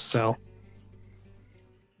this house sell?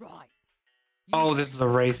 Right. Oh, this is the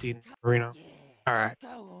racing arena. Alright.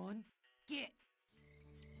 Go on. Get.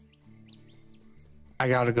 I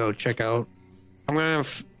gotta go check out. I'm gonna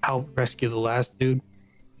help rescue the last dude.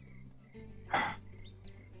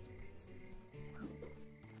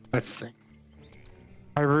 That's the thing.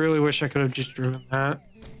 I really wish I could have just driven that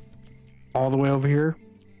all the way over here.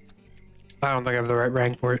 I don't think I have the right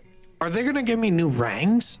rank for it. Are they gonna give me new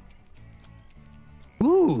ranks?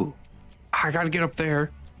 Ooh. I gotta get up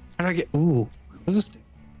there. How do I get... Ooh. What's this thing?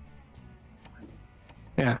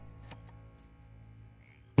 Yeah.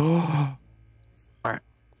 Oh. Alright.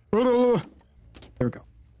 There we go.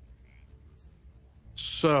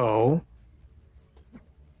 So...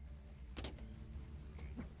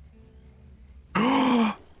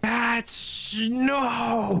 That's...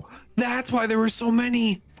 No! That's why there were so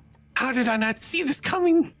many! How did I not see this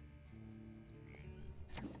coming?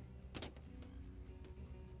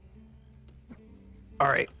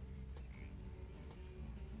 Alright.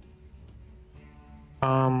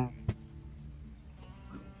 I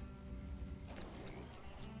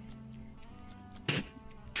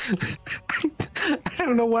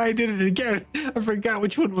don't know why I did it again. I forgot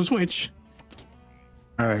which one was which.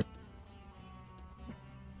 Alright.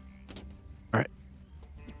 Alright.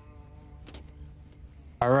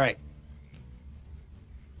 Alright.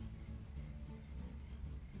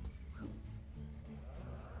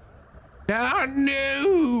 Oh,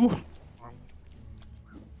 no!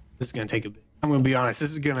 This is gonna take a bit. I'm gonna be honest,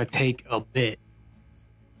 this is gonna take a bit.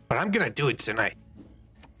 But I'm gonna do it tonight.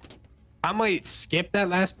 I might skip that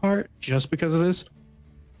last part just because of this,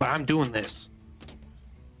 but I'm doing this.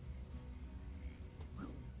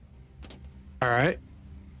 Alright.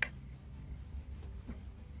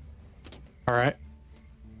 Alright.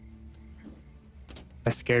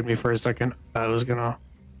 That scared me for a second. I thought it was gonna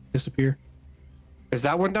disappear. Is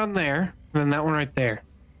that one down there? And then that one right there.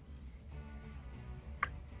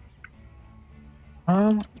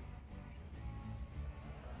 Oh,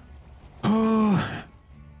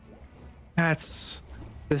 that's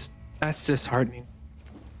disheartening.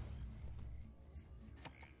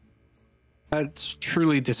 That's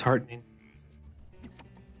truly disheartening.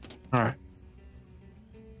 All right,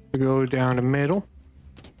 we go down the middle.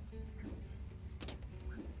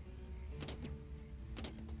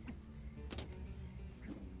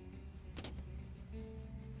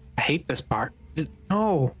 I hate this part.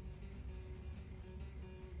 No.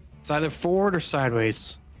 It's either forward or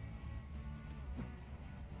sideways.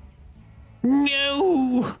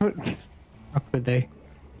 No! How could they?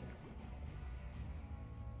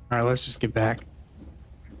 Alright, let's just get back.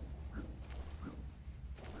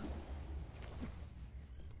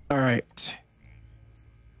 Alright.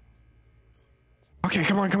 Okay,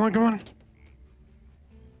 come on, come on, come on.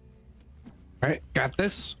 All right, got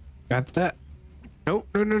this. Got that. Nope,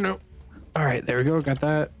 no, no, no. All right, there we go. Got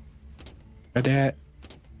that. Got that.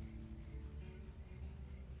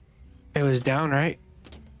 It was down, right?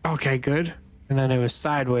 Okay, good. And then it was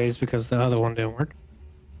sideways because the other one didn't work.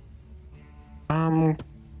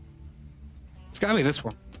 It's gotta be this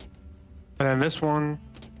one. And then this one.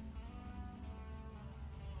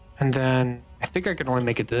 And then I think I can only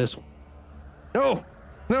make it to this one. No!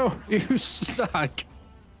 No! You suck!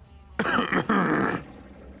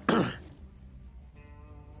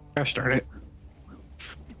 Gosh darn it.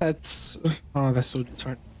 That's... Oh, that's so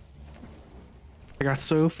disheartening. I got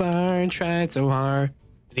so far and tried so hard.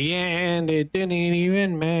 In the end, it didn't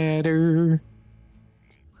even matter.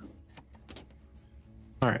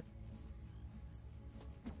 Alright.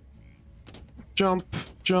 Jump,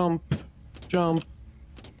 jump, jump,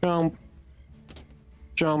 jump,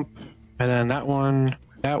 jump. And then that one,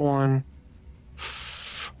 that one.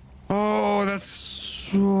 Oh,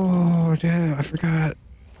 that's... Oh, damn, I forgot.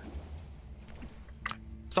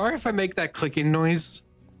 Sorry if I make that clicking noise.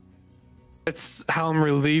 It's how I'm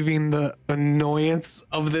relieving the annoyance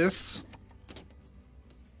of this.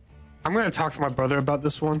 I'm gonna talk to my brother about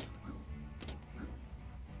this one.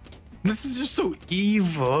 This is just so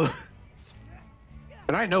evil.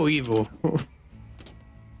 And I know evil. And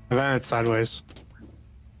then it's sideways.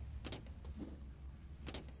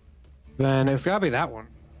 Then it's gotta be that one.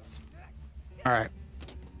 Alright.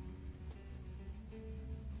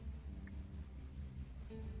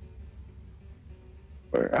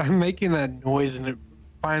 I'm making that noise and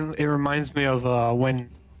it reminds me of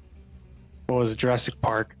when what was it, Jurassic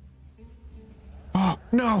Park. Oh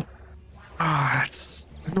no! Ah, that's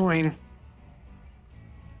annoying.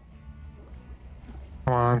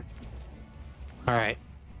 Come on. Alright.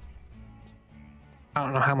 I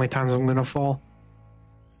don't know how many times I'm gonna fall.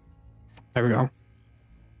 There we go.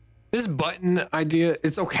 This button idea,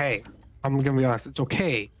 it's okay. I'm gonna be honest, it's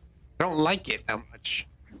okay. I don't like it that much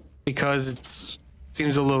because it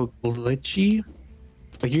seems a little glitchy.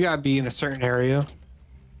 Like you gotta be in a certain area.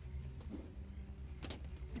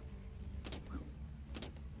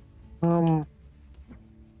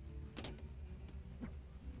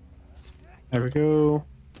 There we go.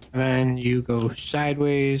 And then you go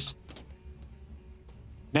sideways.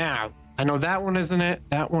 Now, I know that one isn't it.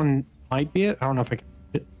 That one might be it. I don't know if I can.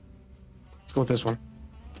 Let's go with this one.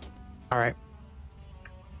 All right.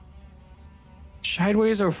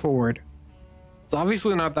 Sideways or forward? It's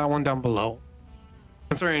obviously not that one down below.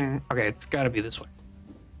 Considering, okay, it's got to be this way.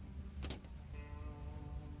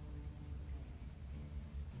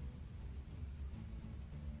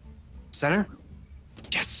 Center?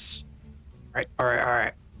 Yes. All right, all right, all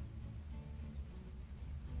right.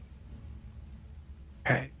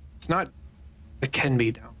 Okay, it's not. It can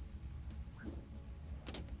be down.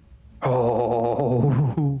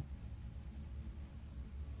 Oh.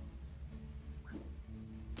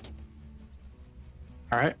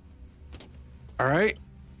 All right. All right.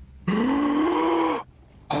 Oh.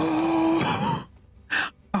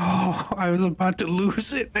 Oh, I was about to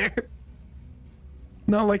lose it there.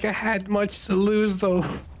 Not like I had much to lose though.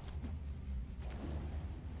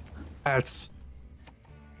 That's.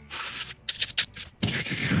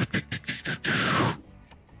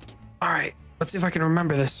 All right, let's see if I can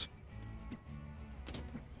remember this.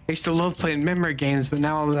 I used to love playing memory games, but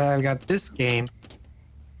now that I've got this game,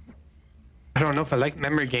 I don't know if I like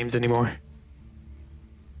memory games anymore.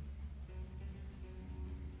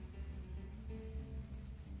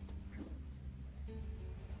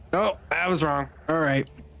 Oh, that was wrong. All right.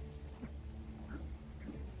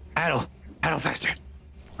 Paddle faster.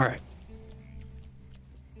 All right.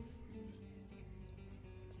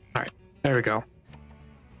 All right, there we go.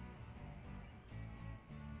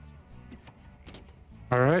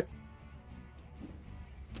 All right.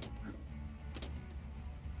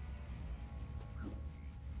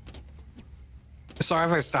 Sorry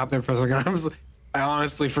if I stopped there for a second. I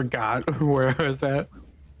honestly forgot where I was at.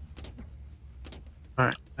 All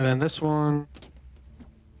right, and then this one.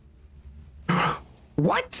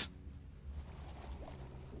 What?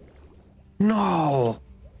 No.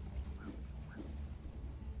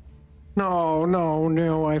 No, no,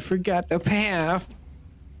 no, I forgot the path.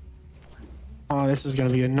 Oh, this is gonna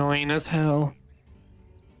be annoying as hell.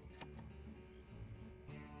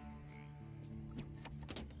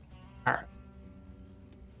 Alright.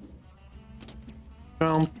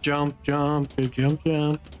 Jump, jump, jump, jump,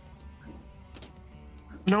 jump.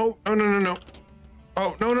 No, no, no, no, no.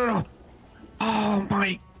 Oh, no, no, no. Oh,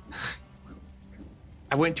 my.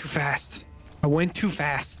 I went too fast. I went too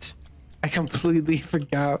fast. I completely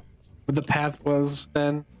forgot what the path was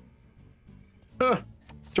then.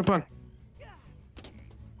 Jump on.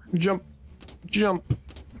 Jump. Jump.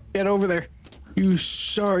 Get over there. You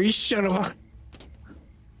sorry son of a...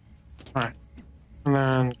 Alright. And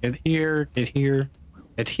then get here, get here,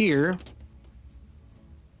 get here.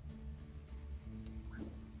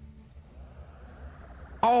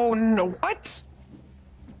 Oh no, what?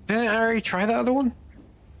 Didn't I already try the other one?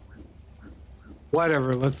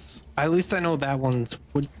 Whatever, let's... At least I know that one's...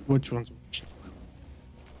 Which one's which.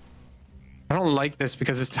 I don't like this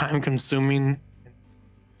because it's time consuming.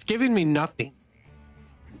 It's giving me nothing.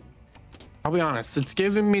 I'll be honest, it's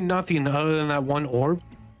giving me nothing other than that one orb.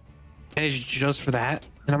 And it's just for that.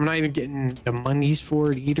 And I'm not even getting the monies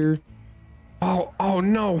for it either. Oh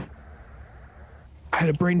no. I had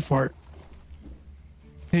a brain fart.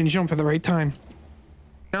 I didn't jump at the right time.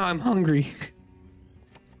 Now I'm hungry.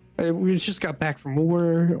 We just got back from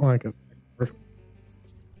war. Oh, I got perfect.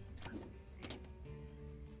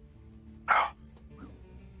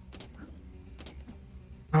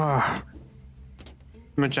 Ah.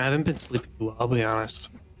 I haven't been sleeping well, I'll be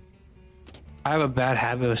honest. I have a bad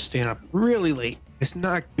habit of staying up really late. It's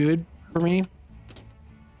not good for me.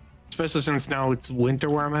 Especially since now it's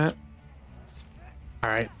winter where I'm at.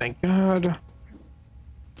 Alright, thank God.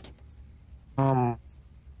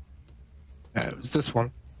 Yeah, it was this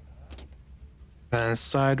one. Then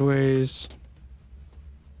sideways.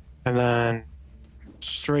 And then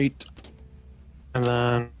straight. And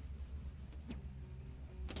then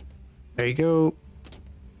there you go.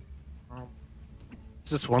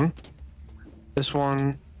 This one. This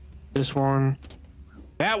one. This one.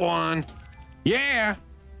 That one. Yeah.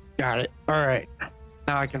 Got it. All right.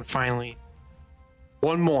 Now I can finally.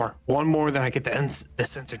 One more. One more, then I get the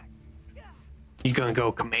sensor. You're gonna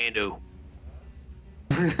go commando.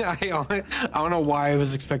 I don't know why I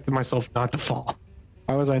was expecting myself not to fall.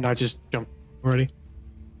 Why was I not just jump already?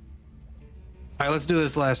 All right, let's do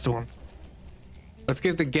this last one. Let's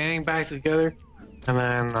get the gang back together, and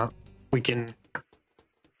then we can,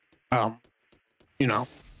 you know,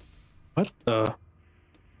 what the?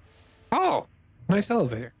 Oh, nice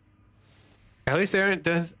elevator. At least they aren't.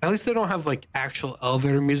 At least they don't have like actual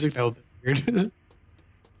elevator music. That would be weird.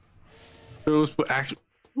 Those actual.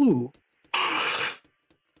 Ooh.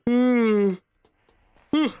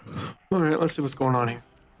 All right, let's see what's going on here.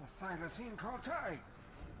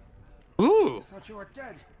 Ooh. Thought you were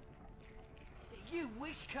dead. You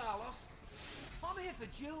wish, Carlos. I'm here for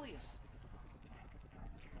Julius.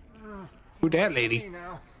 Who that lady?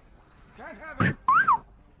 Now. Can't have it.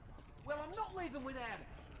 Well, I'm not leaving without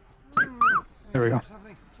it. There we go.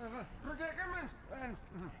 Something of a predicament, then.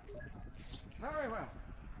 Very well.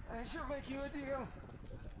 I shall make you a deal.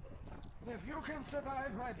 If you can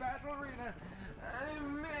survive my battle arena, I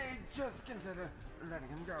may just consider letting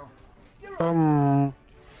him go.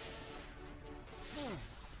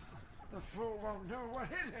 The fool won't know what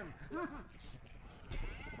hit him.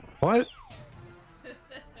 What?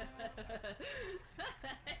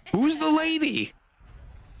 Who's the lady?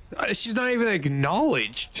 She's not even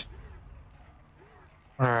acknowledged.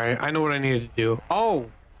 All right, I know what I needed to do.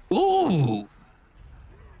 Oh, ooh.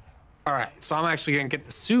 All right, so I'm actually gonna get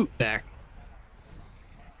the suit back.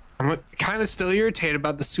 I'm kind of still irritated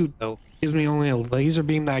about the suit though. Gives me only a laser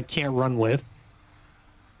beam that I can't run with.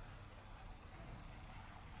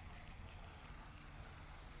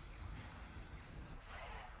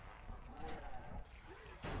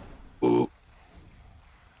 Ooh.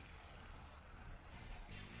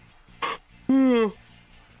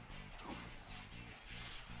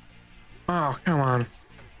 Oh, come on.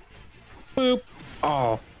 Boop.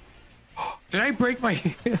 Oh. Did I break my...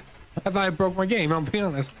 I thought I broke my game, I'll be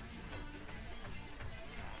honest.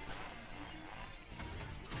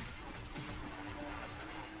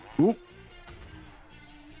 Oop.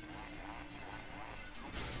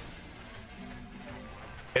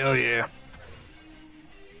 Hell yeah.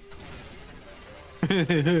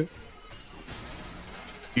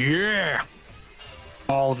 Yeah.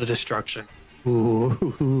 All the destruction.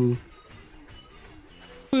 Ooh.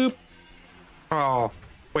 Boop. Oh.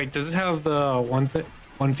 Wait, does it have the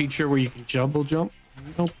one feature where you can double jump?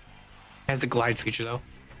 Nope. It has the glide feature though.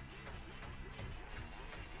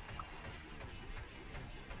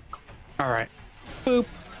 Alright. Boop.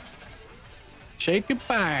 Say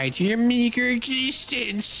goodbye to your meager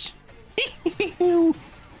existence. There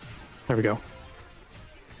we go.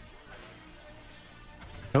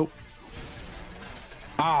 Nope.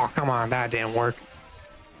 Oh, come on. That didn't work.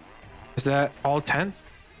 Is that all 10?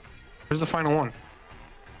 Where's the final one?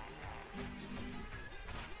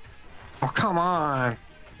 Oh, come on.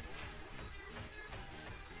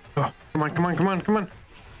 Oh, come on, come on, come on, come on.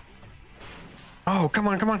 Oh, come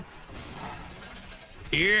on, come on.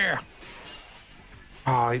 Yeah.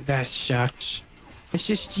 Oh, that sucks. It's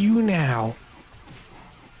just you now.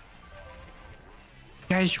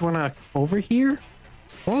 You guys wanna over here?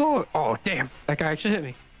 Oh, oh, damn. That guy actually hit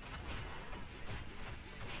me.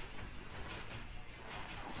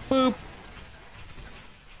 Boop.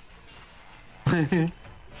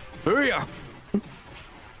 Booyah.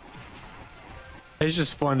 It's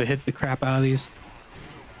just fun to hit the crap out of these.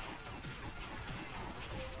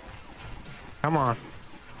 Come on.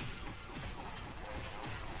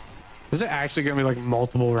 Is it actually gonna be like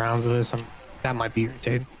multiple rounds of this? That might be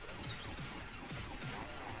irritating.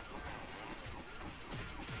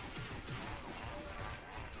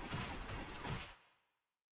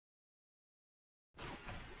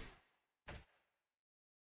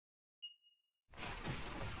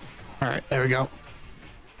 All right, there we go.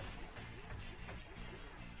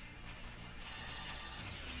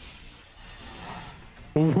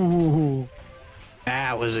 Ooh,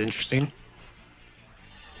 that was interesting.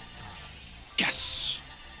 Yes.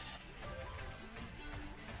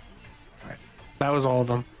 All right, that was all of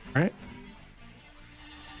them, right?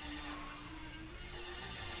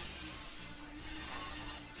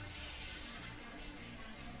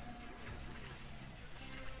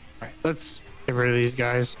 All right, let's get rid of these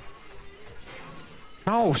guys.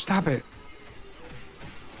 No, stop it.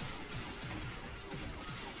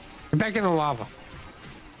 Get back in the lava.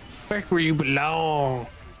 Back where you belong.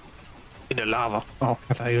 In the lava. Oh,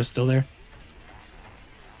 I thought he was still there.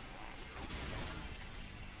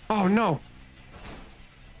 Oh no.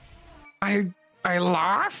 I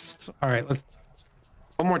lost? Alright, let's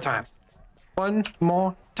one more time. One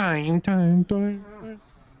more time. Back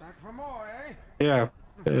for more, eh? Yeah.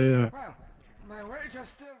 Yeah. Well, my wager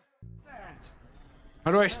still stands.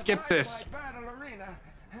 How do I skip this? Battle arena,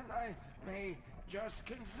 and I may just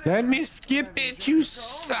consider. Let me skip it, you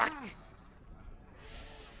suck.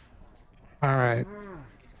 Alright.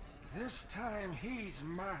 This time he's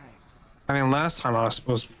mine. I mean, last time I was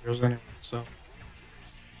supposed to be yours anyway, so.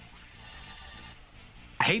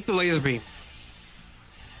 I hate the laser beam.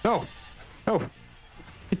 No. No.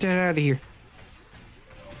 Get that out of here.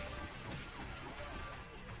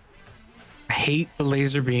 I hate the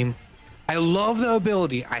laser beam. I love the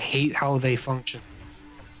ability. I hate how they function.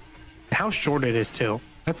 And how short it is, too.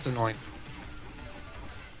 That's annoying.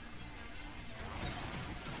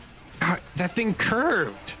 God, that thing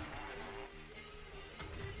curved.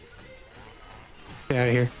 Get out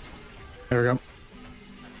of here. There we go.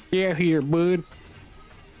 Get out here, bud.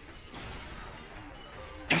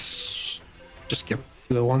 Yes. Just give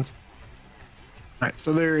 2 at once. All right,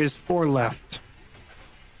 so there is 4 left.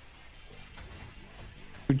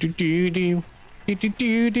 There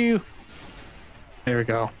we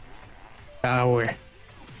go. Power.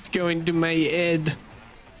 It's going to my head. Is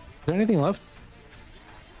there anything left?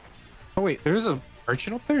 Oh wait, there's a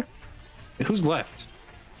merchant up there? Who's left?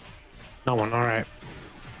 No one, alright.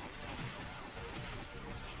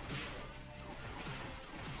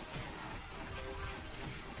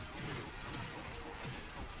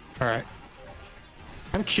 Alright.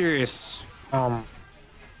 I'm curious.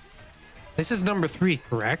 This is number 3,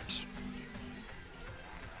 correct?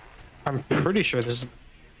 I'm pretty sure this is.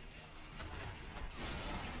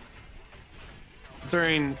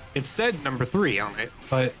 Considering it said number 3 on it,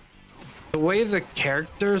 but the way the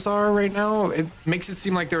characters are right now, it makes it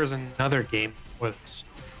seem like there was another game with this.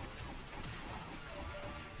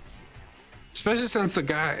 Especially since the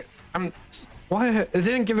guy, why it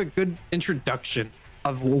didn't give a good introduction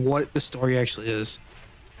of what the story actually is.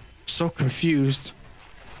 I'm so confused.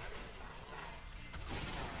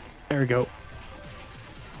 There we go.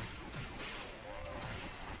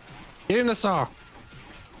 Get in the saw.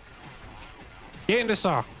 Get in the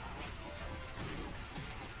saw.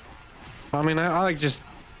 I mean, I like just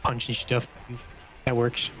punching stuff. That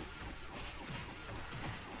works.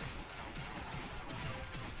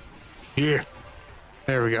 Here.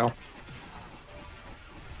 There we go.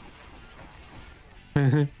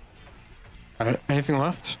 Alright, anything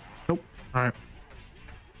left? Nope. Alright.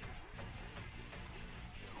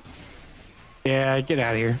 Yeah, get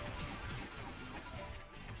out of here.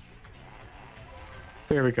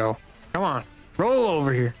 There we go. Come on. Roll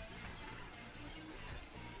over here.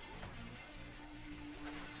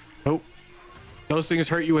 Nope. Those things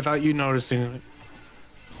hurt you without you noticing it.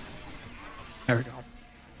 There we go.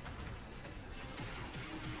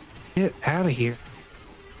 Get out of here.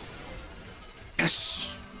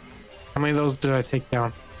 Yes. How many of those did I take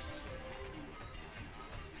down?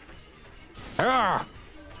 Ah!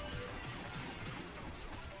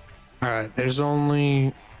 Alright, there's only...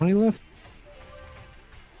 How many left?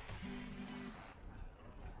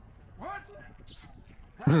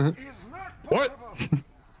 That is not What? possible.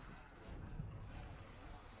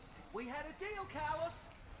 We had a deal, Carlos.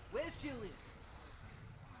 Where's Julius?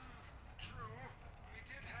 True, we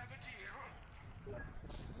did have a deal. I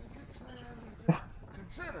did say I need to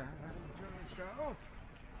consider letting Julius go.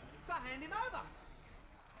 So hand him over.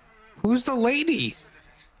 Who's the lady?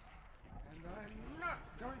 And I'm not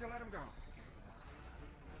going to let him go.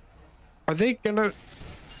 Are they gonna?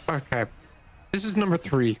 Okay, this is number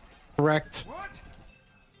 3, correct? What?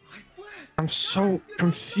 I'm so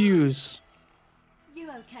confused. You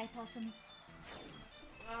okay, Possum?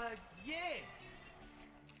 Yeah.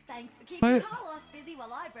 Thanks for keeping What? Carlos busy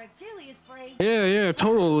while I broke Julius free. Yeah,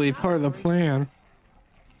 totally part of the plan.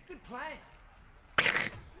 Good plan.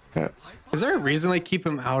 Is there a reason they keep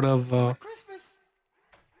him out of? Christmas.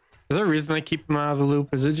 Is there a reason they keep him out of the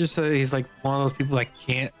loop? Is it just that he's like one of those people that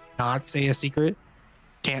can't not say a secret?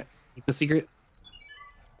 Can't keep a secret?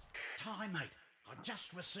 Ty, mate, I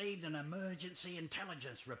just received an emergency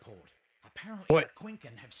intelligence report. Apparently What? the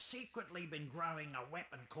Quinkan have secretly been growing a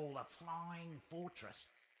weapon called a flying fortress,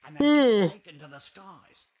 and they've just taken to the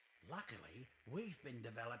skies. Luckily, we've been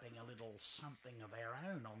developing a little something of our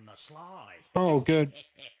own on the sly. Oh, good.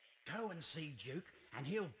 Go and see Duke, and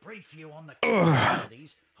he'll brief you on the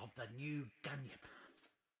capabilities of the new Gunyip.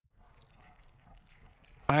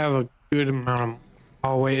 I have a good amount of.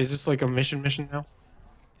 Oh wait, is this like a mission now?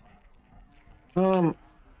 Who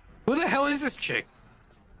the hell is this chick?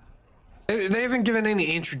 They haven't given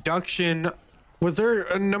any introduction. Was there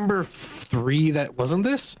a number 3 that wasn't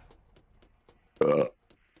this?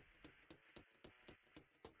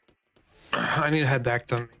 I need to head back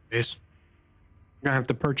to the main base. I'm gonna have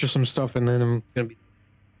to purchase some stuff and then I'm gonna be.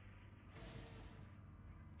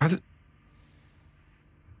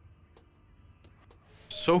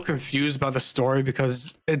 So confused about the story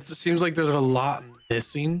because it seems like there's a lot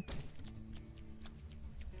missing,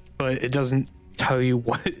 but it doesn't tell you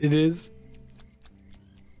what it is.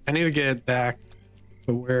 I need to get it back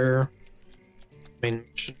to where main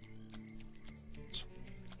mission.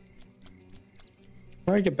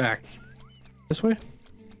 How do I get back? This way?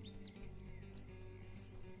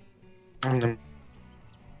 And then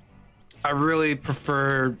I really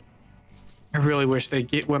wish they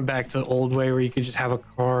went back to the old way where you could just have a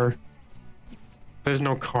car. If there's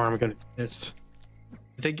no car, I'm gonna do this.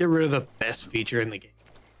 If they get rid of the best feature in the game.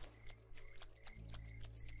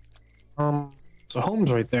 So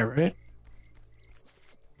home's right there, right?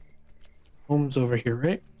 Home's over here,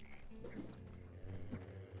 right?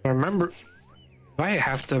 I remember. Do I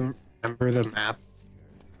have to remember the map?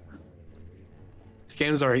 This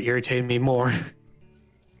game's already irritated me more.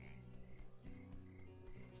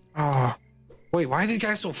 Oh. Wait, why are these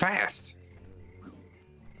guys so fast?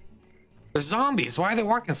 The zombies, why are they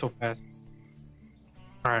walking so fast?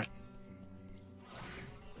 Alright.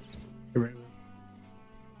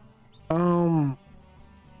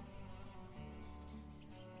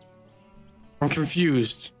 I'm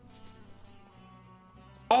confused.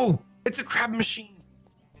 Oh, it's a crab machine.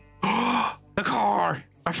 The car.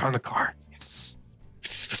 I found the car. Yes.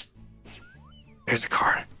 There's a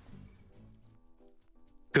car.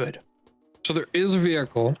 Good. So there is a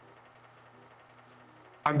vehicle.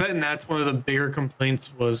 I'm betting that's one of the bigger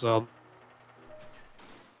complaints was the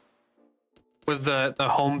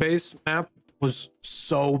home base map was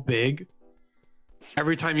so big.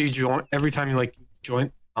 Every time you join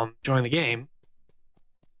the game,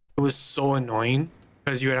 it was so annoying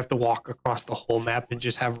because you would have to walk across the whole map and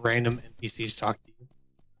just have random NPCs talk to you.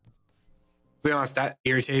 To be honest, that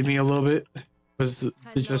irritated me a little bit. Was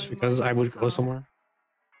just because I would go somewhere.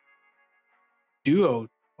 Duo.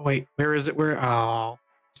 Oh, wait, where is it? Where? Oh,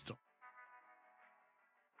 still.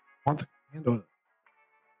 I want the commando.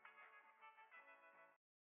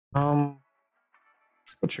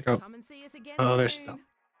 Let's go check out other stuff.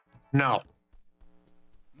 No.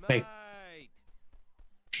 Hey.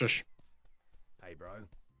 Shush. Hey, bro.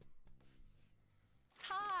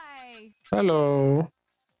 Ty! Hello.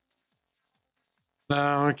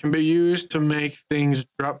 Now it can be used to make things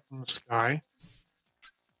drop from the sky.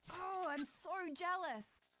 Oh, I'm so jealous.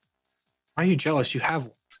 Why are you jealous? You have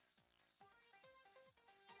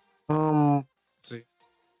one. Let's see.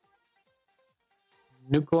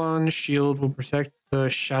 Nucleon shield will protect the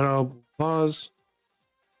shadow laws.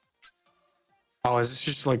 Oh, is this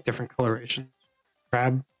just like different colorations?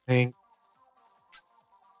 Crab, pink.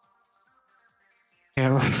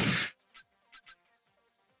 Yeah.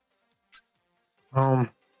 All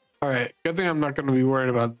right. Good thing I'm not going to be worried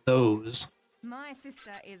about those. My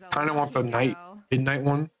sister is a Kind of want the lucky girl. midnight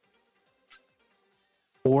one.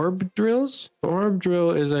 Orb drills. The orb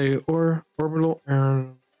drill is a orbital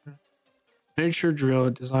and miniature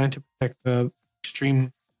drill designed to protect the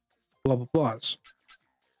extreme blah blah blahs.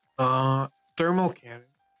 Thermal cannon.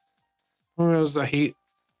 It was a heat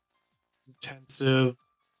intensive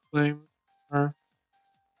flame,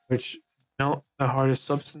 which melt the hardest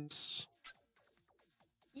substance.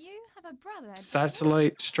 You have a brother.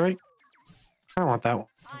 Satellite strike. I don't want that one.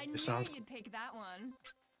 I knew It sounds you'd pick that one.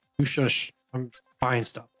 You shush. I'm buying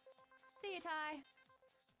stuff. See you, Ty.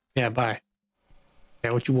 Yeah, bye.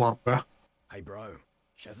 Yeah, what you want, bro? Hey, bro.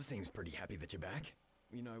 Shazza seems pretty happy that you're back.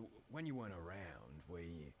 You know, when you weren't around,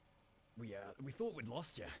 we thought we'd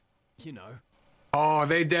lost you. You know. Oh,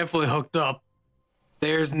 they definitely hooked up.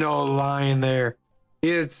 There's no line there.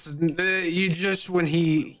 It's you just when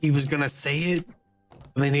he was gonna say it,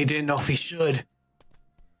 and then he didn't know if he should.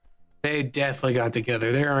 They definitely got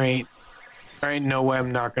together. There ain't no way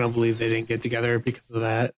I'm not gonna believe they didn't get together because of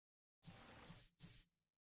that.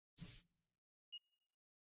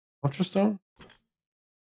 Ultrastone?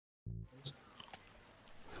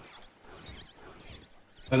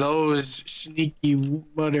 Those sneaky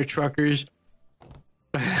mother truckers.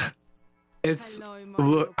 It's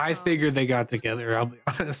look, I figured they got together, I'll be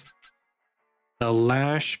honest. The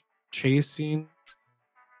lash chasing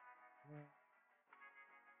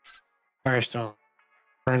Firestone.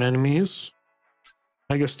 Burn enemies.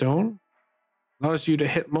 Mega Stone. Allows you to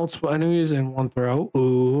hit multiple enemies in one throw.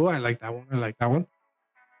 Ooh, I like that one. I like that one.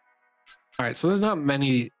 Alright, so there's not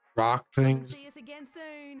many rock things. See us again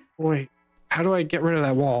soon. Wait, how do I get rid of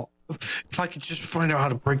that wall? If I could just find out how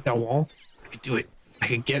to break that wall, I could do it. I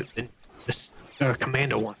could get this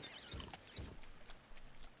commando one.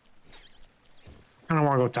 I don't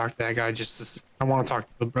want to go talk to that guy. I want to talk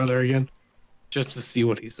to the brother again, just to see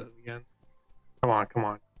what he says again. Come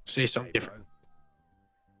on, say something different.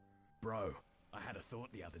 Bro, I had a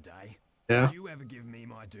thought the other day. Yeah. Did you ever give me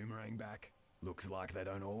my Doomerang back? Looks like they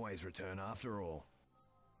don't always return after all.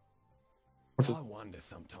 I wonder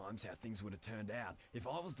sometimes how things would have turned out if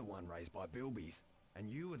I was the one raised by Bilbies and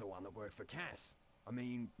you were the one that worked for Cass. I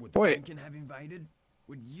mean, would the Quinkan have invaded?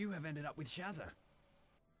 Would you have ended up with Shazza?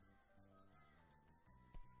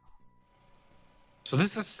 So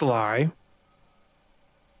this is Sly.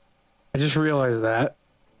 I just realized that.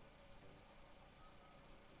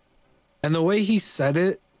 And the way he said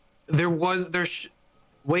it,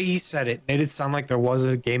 way he said it made it sound like there was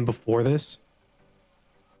a game before this.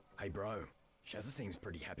 Hey bro, Shazza seems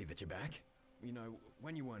pretty happy that you're back. You know,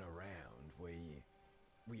 when you weren't around,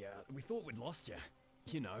 we thought we'd lost you.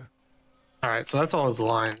 You know. Alright, so that's all his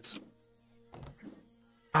lines.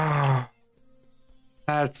 Ah,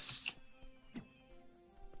 that's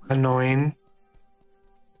annoying.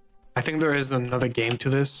 I think there is another game to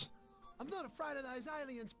this. I'm not afraid of those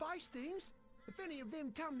alien space things. If any of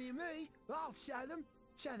them come near me, I'll show them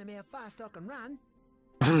how fast I can run.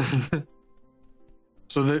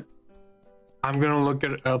 So that I'm gonna look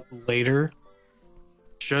it up later,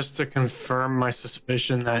 just to confirm my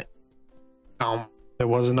suspicion that there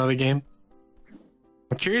was another game.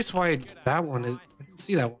 I'm curious why that one is. I didn't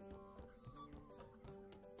see that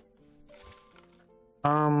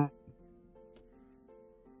one.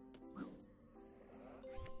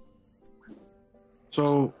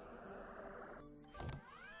 So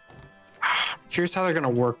I'm curious how they're gonna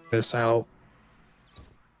work this out.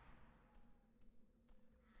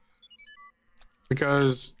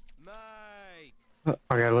 Because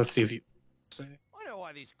okay, let's see if you say. I know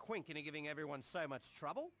why these Quinkan are giving everyone so much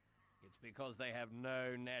trouble. It's because they have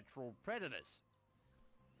no natural predators.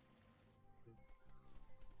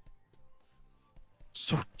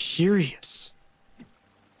 So curious.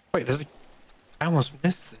 Wait, I almost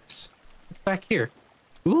missed this. What's back here?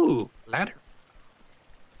 Ooh, ladder.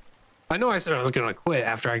 I know I said I was gonna quit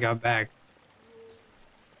after I got back.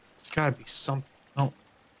 It's gotta be something. Oh,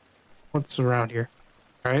 what's around here?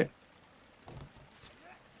 All right.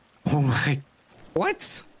 Oh my,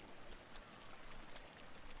 what?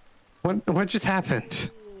 What just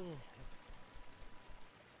happened?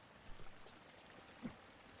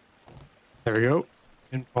 There we go.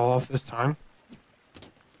 Didn't fall off this time.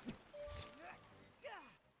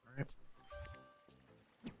 All right.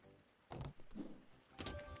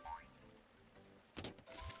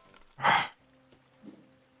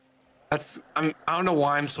 I don't know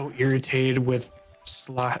why I'm so irritated with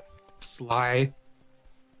Sly.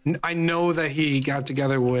 I know that he got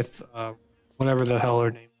together with whatever the hell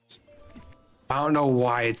her name is. I don't know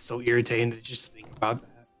why it's so irritating to just think about that.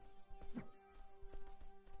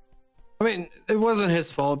 I mean, it wasn't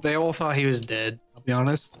his fault. They all thought he was dead, I'll be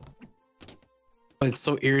honest. But it's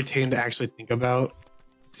so irritating to actually think about.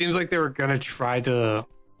 It seems like they were gonna try to...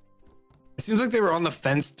 It seems like they were on the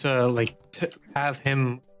fence to, like, to have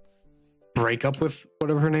him break up with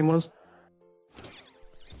whatever her name was.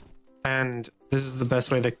 And this is the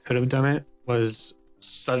best way they could have done it, was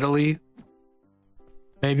subtly,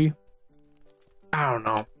 maybe. I don't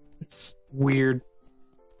know. It's weird.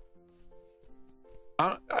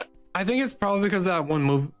 I think it's probably because of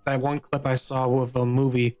that one clip I saw with a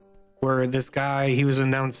movie where this guy, he was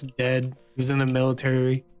announced dead. He was in the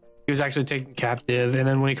military. He was actually taken captive, and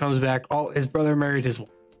then when he comes back, his brother married his wife.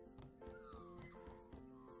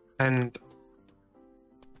 And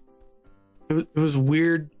it was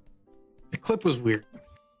weird. The clip was weird.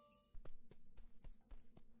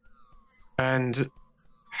 And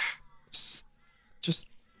just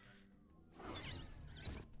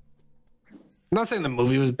I'm not saying the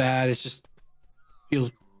movie was bad, it's just feels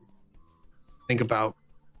think about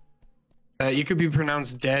that you could be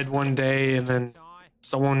pronounced dead one day and then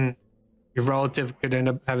someone, your relative, could end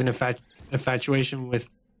up having an infatuation with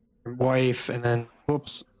your wife, and then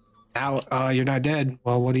whoops, now you're not dead.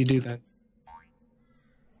 Well, what do you do then?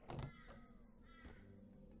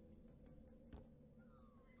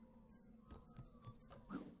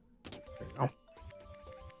 There you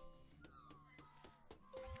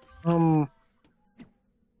go.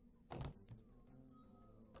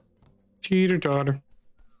 Teeter totter.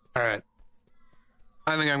 All right.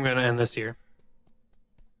 I think I'm gonna end this here.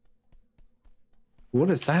 What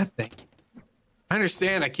is that thing? I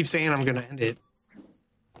understand. I keep saying I'm gonna end it.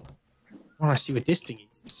 I want to see what this thing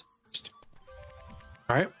is.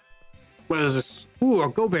 All right. What is this? Ooh, a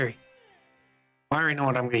go berry. I already know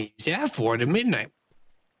what I'm gonna use that for at midnight.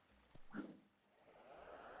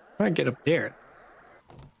 I get up there.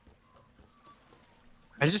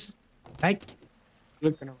 I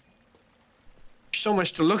looking around. So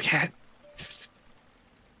much to look at.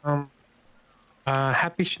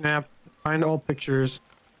 Happy snap. Find all pictures.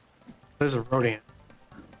 There's a rodent.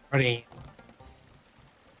 Rodent.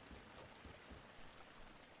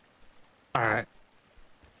 All right.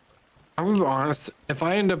 I'm gonna be honest. If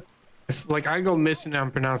I end up, if I go missing and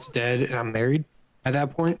I'm pronounced dead and I'm married at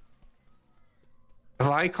that point, if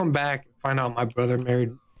I come back and find out my brother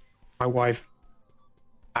married my wife,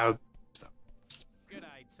 I would.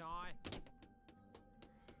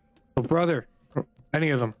 So brother, any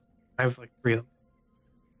of them. I have 3 of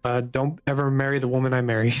them. Don't ever marry the woman I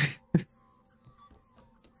marry.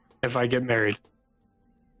 If I get married.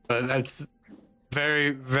 But that's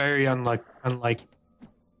very, very unlikely.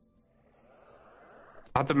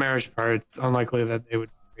 Not the marriage part. It's unlikely that they would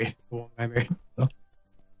marry the woman I married. So.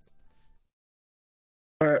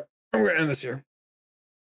 Alright, I'm gonna end this here.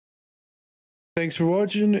 Thanks for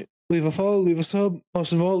watching. Leave a follow, leave a sub.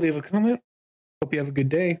 Most of all, leave a comment. Hope you have a good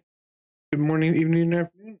day. Good morning, evening, and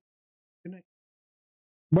afternoon. Good night.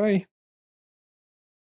 Bye.